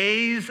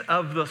gaze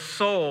of the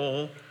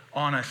soul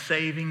on a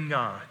saving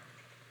God.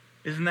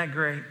 Isn't that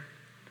great?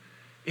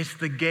 It's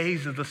the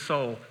gaze of the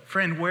soul.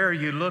 Friend, where are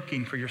you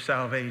looking for your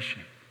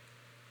salvation?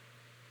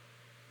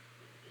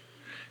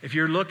 If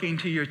you're looking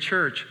to your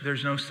church,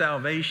 there's no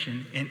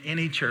salvation in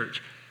any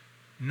church,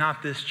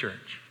 not this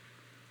church.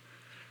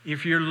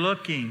 If you're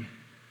looking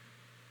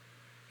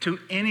to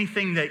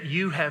anything that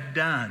you have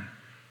done,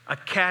 a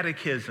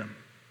catechism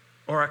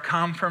or a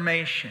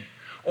confirmation,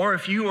 or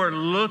if you are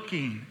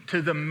looking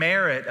to the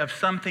merit of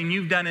something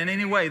you've done in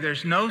any way,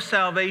 there's no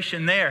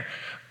salvation there.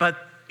 But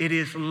it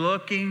is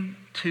looking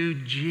to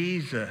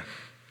Jesus,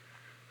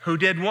 who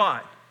did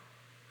what?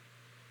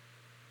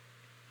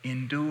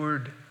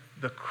 Endured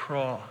the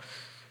cross,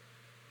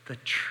 the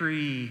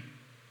tree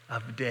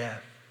of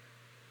death,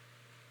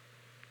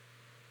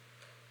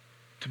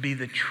 to be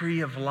the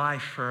tree of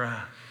life for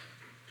us.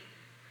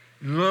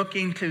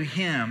 Looking to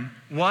Him,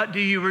 what do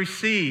you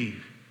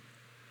receive?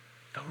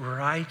 The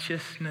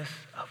righteousness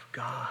of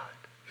God.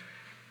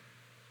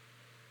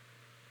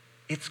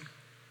 It's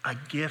a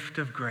gift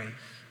of grace.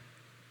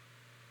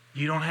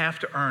 You don't have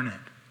to earn it.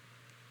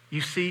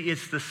 You see,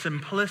 it's the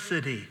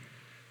simplicity.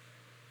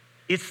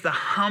 It's the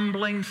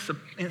humbling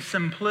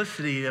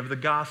simplicity of the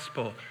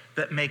gospel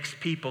that makes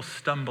people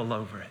stumble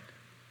over it.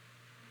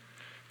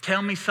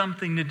 Tell me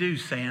something to do,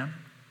 Sam.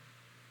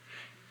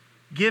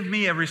 Give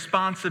me a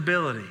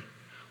responsibility.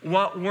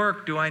 What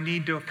work do I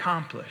need to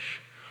accomplish?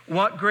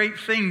 What great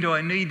thing do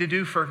I need to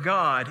do for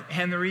God?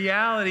 And the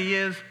reality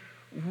is,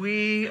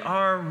 we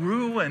are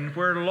ruined.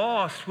 We're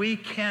lost. We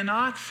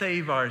cannot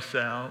save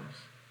ourselves.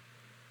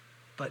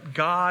 But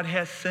God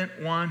has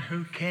sent one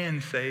who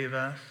can save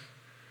us,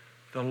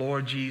 the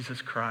Lord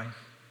Jesus Christ.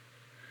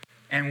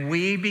 And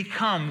we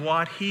become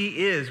what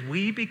He is.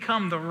 We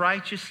become the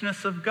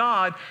righteousness of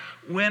God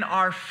when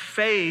our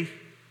faith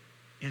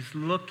is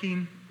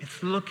looking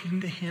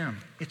to Him.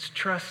 It's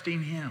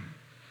trusting Him.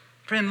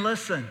 Friend,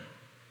 listen.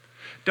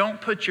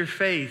 Don't put your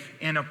faith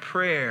in a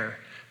prayer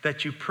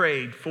that you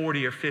prayed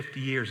 40 or 50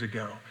 years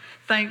ago.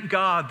 Thank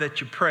God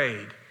that you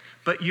prayed,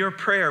 but your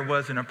prayer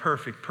wasn't a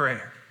perfect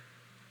prayer.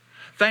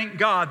 Thank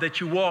God that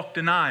you walked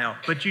an aisle,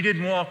 but you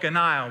didn't walk an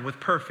aisle with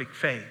perfect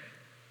faith.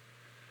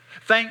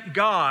 Thank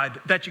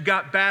God that you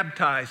got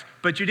baptized,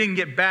 but you didn't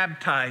get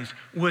baptized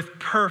with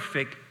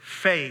perfect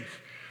faith.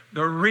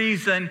 The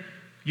reason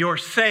you're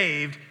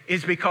saved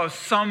is because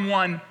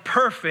someone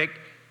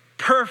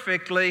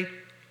perfectly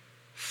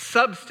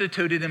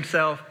substituted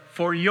Himself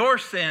for your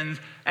sins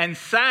and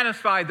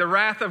satisfied the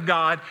wrath of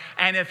God.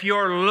 And if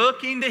you're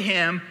looking to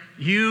Him,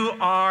 you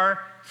are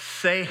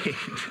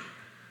saved.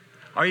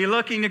 Are you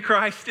looking to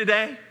Christ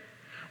today?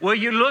 Will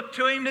you look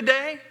to Him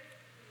today?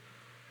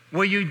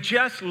 Will you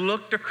just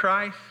look to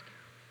Christ?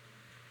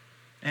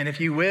 And if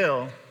you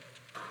will,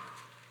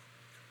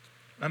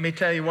 let me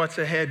tell you what's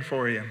ahead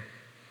for you.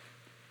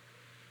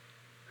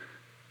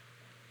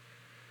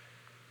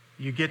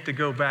 You get to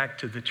go back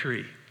to the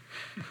tree.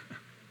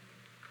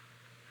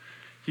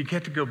 You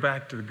get to go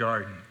back to the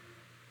garden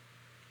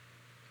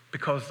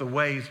because the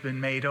way's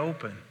been made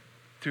open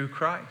through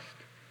Christ.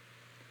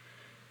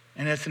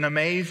 And it's an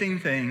amazing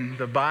thing.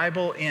 The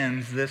Bible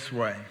ends this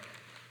way.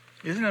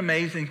 Isn't it an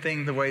amazing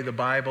thing the way the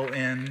Bible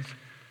ends?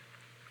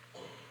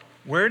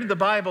 Where did the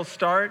Bible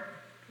start?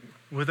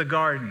 With a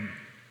garden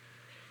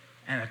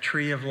and a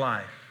tree of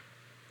life.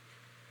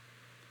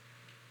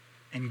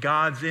 And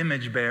God's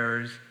image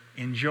bearers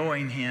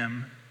enjoying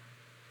Him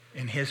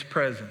in His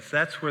presence.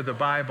 That's where the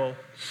Bible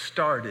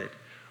started.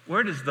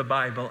 Where does the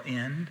Bible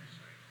end?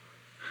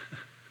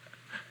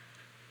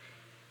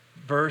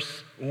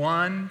 Verse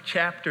 1,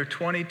 chapter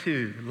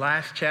 22,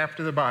 last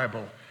chapter of the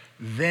Bible.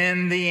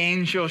 Then the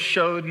angel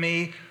showed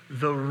me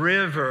the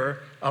river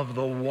of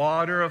the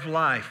water of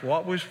life.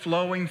 What was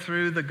flowing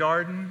through the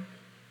garden?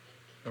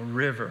 A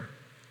river.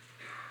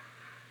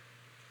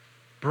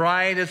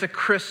 Bright as a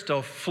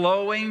crystal,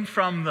 flowing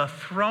from the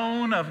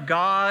throne of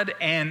God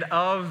and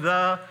of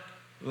the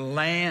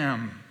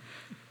Lamb,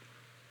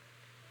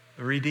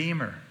 the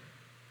Redeemer.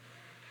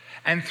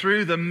 And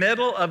through the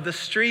middle of the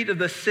street of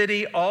the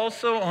city,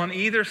 also on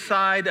either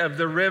side of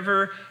the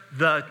river,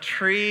 the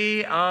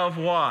tree of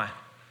what?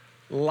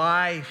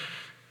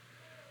 Life,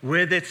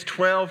 with its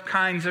 12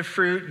 kinds of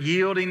fruit,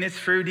 yielding its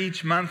fruit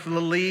each month. The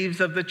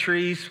leaves of the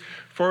trees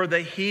for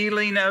the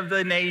healing of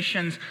the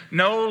nations.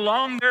 No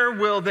longer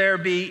will there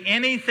be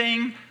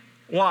anything,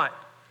 what?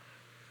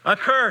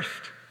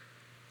 Accursed.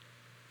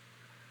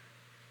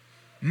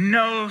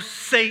 No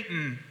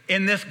Satan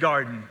in this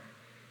garden.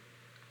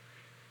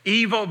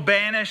 Evil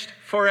banished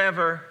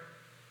forever.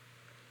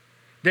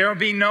 There will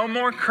be no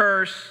more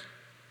curse,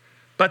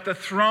 but the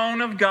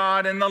throne of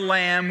God and the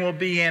Lamb will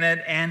be in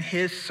it, and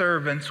his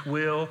servants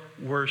will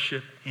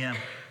worship him.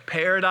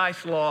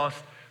 Paradise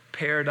lost,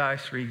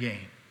 paradise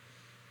regained.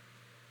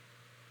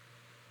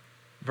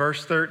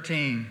 Verse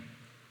 13.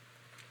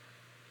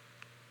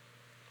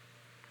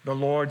 The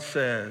Lord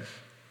says,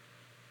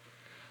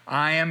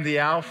 I am the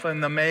Alpha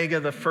and the Omega,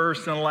 the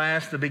first and the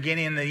last, the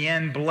beginning and the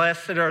end.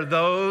 Blessed are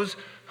those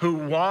who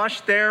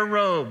wash their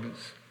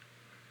robes,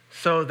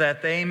 so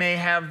that they may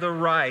have the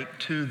right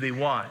to the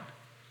what?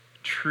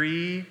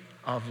 Tree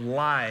of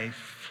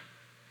life,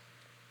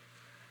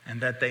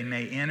 and that they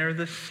may enter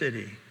the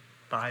city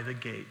by the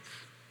gates.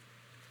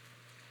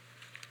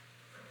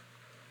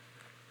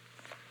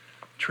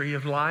 Tree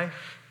of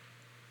life,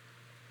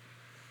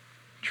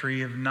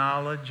 tree of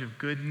knowledge of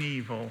good and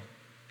evil,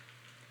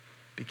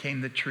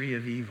 became the tree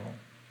of evil.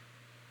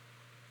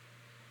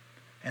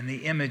 And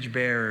the image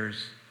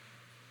bearers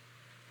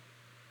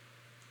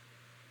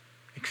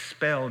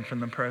expelled from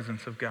the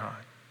presence of God.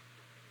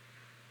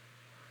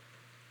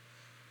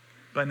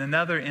 But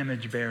another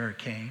image bearer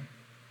came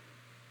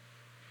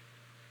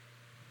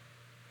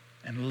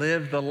and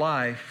lived the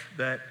life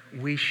that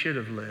we should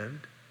have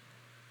lived,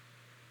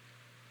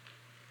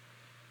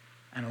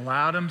 and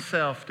allowed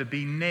himself to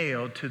be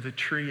nailed to the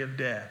tree of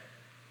death.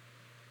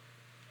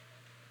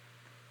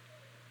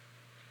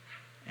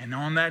 And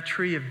on that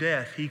tree of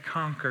death, he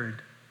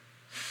conquered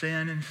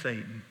sin and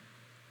Satan.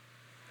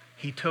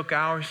 He took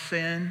our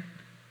sin.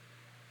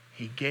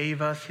 He gave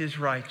us his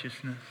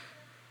righteousness.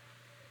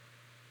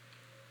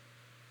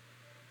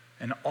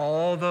 And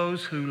all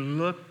those who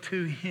look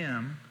to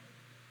him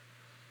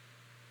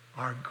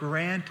are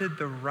granted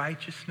the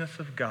righteousness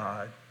of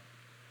God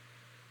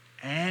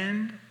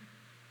and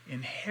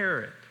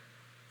inherit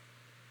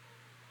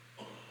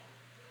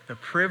the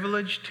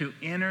privilege to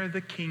enter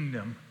the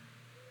kingdom,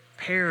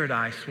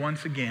 paradise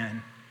once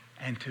again,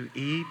 and to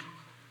eat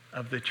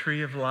of the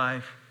tree of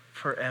life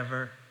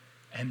forever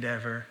and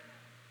ever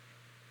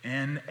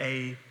in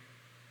a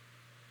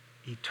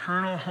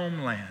eternal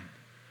homeland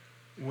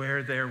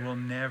where there will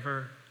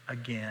never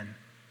again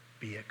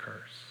be a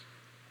curse.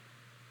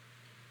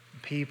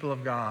 The people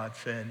of God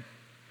said,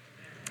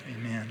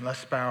 amen.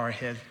 Let's bow our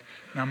heads.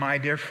 Now, my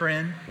dear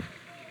friend,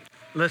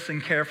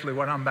 listen carefully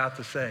what I'm about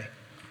to say.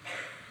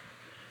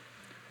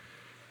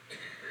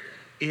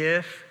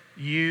 If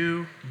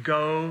you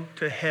go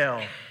to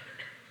hell,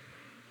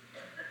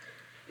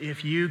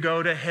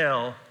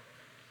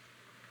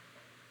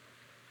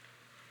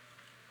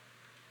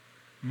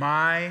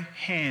 my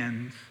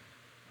hands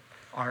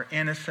are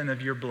innocent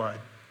of your blood.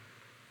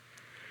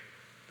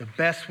 The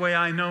best way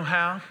I know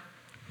how,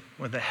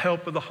 with the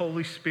help of the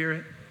Holy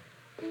Spirit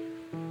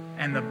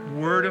and the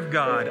Word of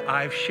God,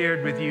 I've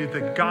shared with you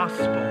the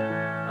gospel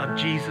of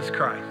Jesus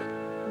Christ.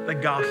 The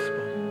gospel.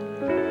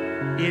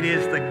 It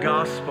is the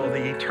gospel,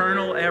 the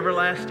eternal,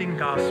 everlasting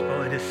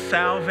gospel. It is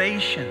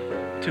salvation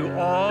to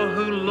all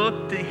who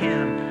look to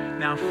him.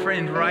 Now,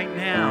 friend, right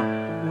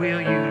now, will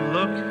you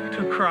look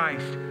to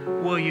Christ?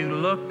 Will you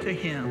look to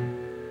him?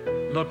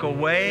 Look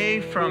away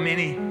from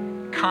any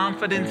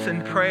confidence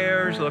in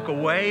prayers. Look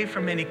away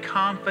from any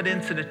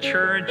confidence in a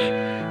church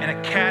and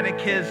a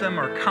catechism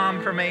or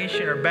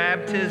confirmation or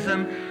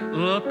baptism.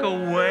 Look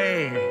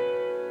away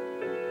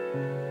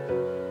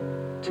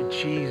to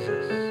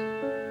Jesus,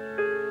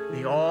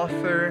 the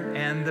author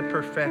and the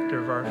perfecter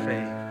of our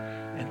faith.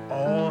 And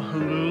all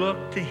who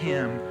look to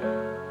him,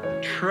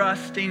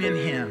 trusting in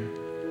him,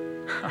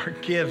 are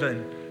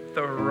given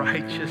the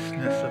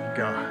righteousness of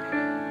God.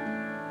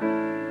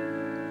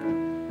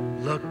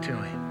 Look to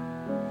him.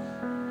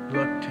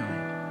 Look to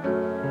him.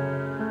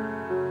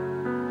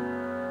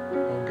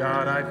 Oh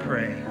God, I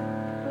pray,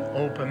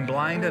 open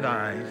blinded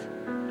eyes,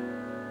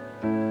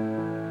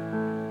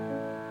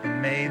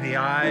 and may the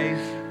eyes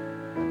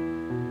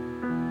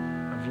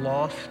of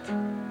lost,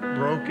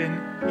 broken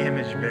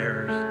image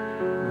bearers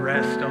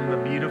rest on the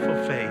beautiful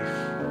face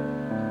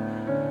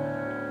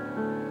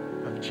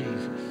of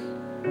Jesus.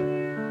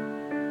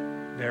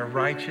 Their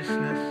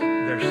righteousness,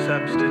 their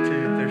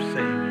substitute, their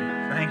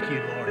Savior. Thank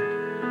you, Lord.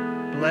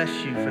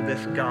 Bless you for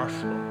this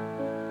gospel.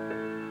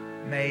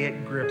 May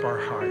it grip our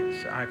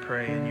hearts, I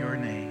pray in your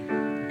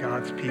name.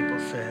 God's people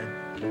said,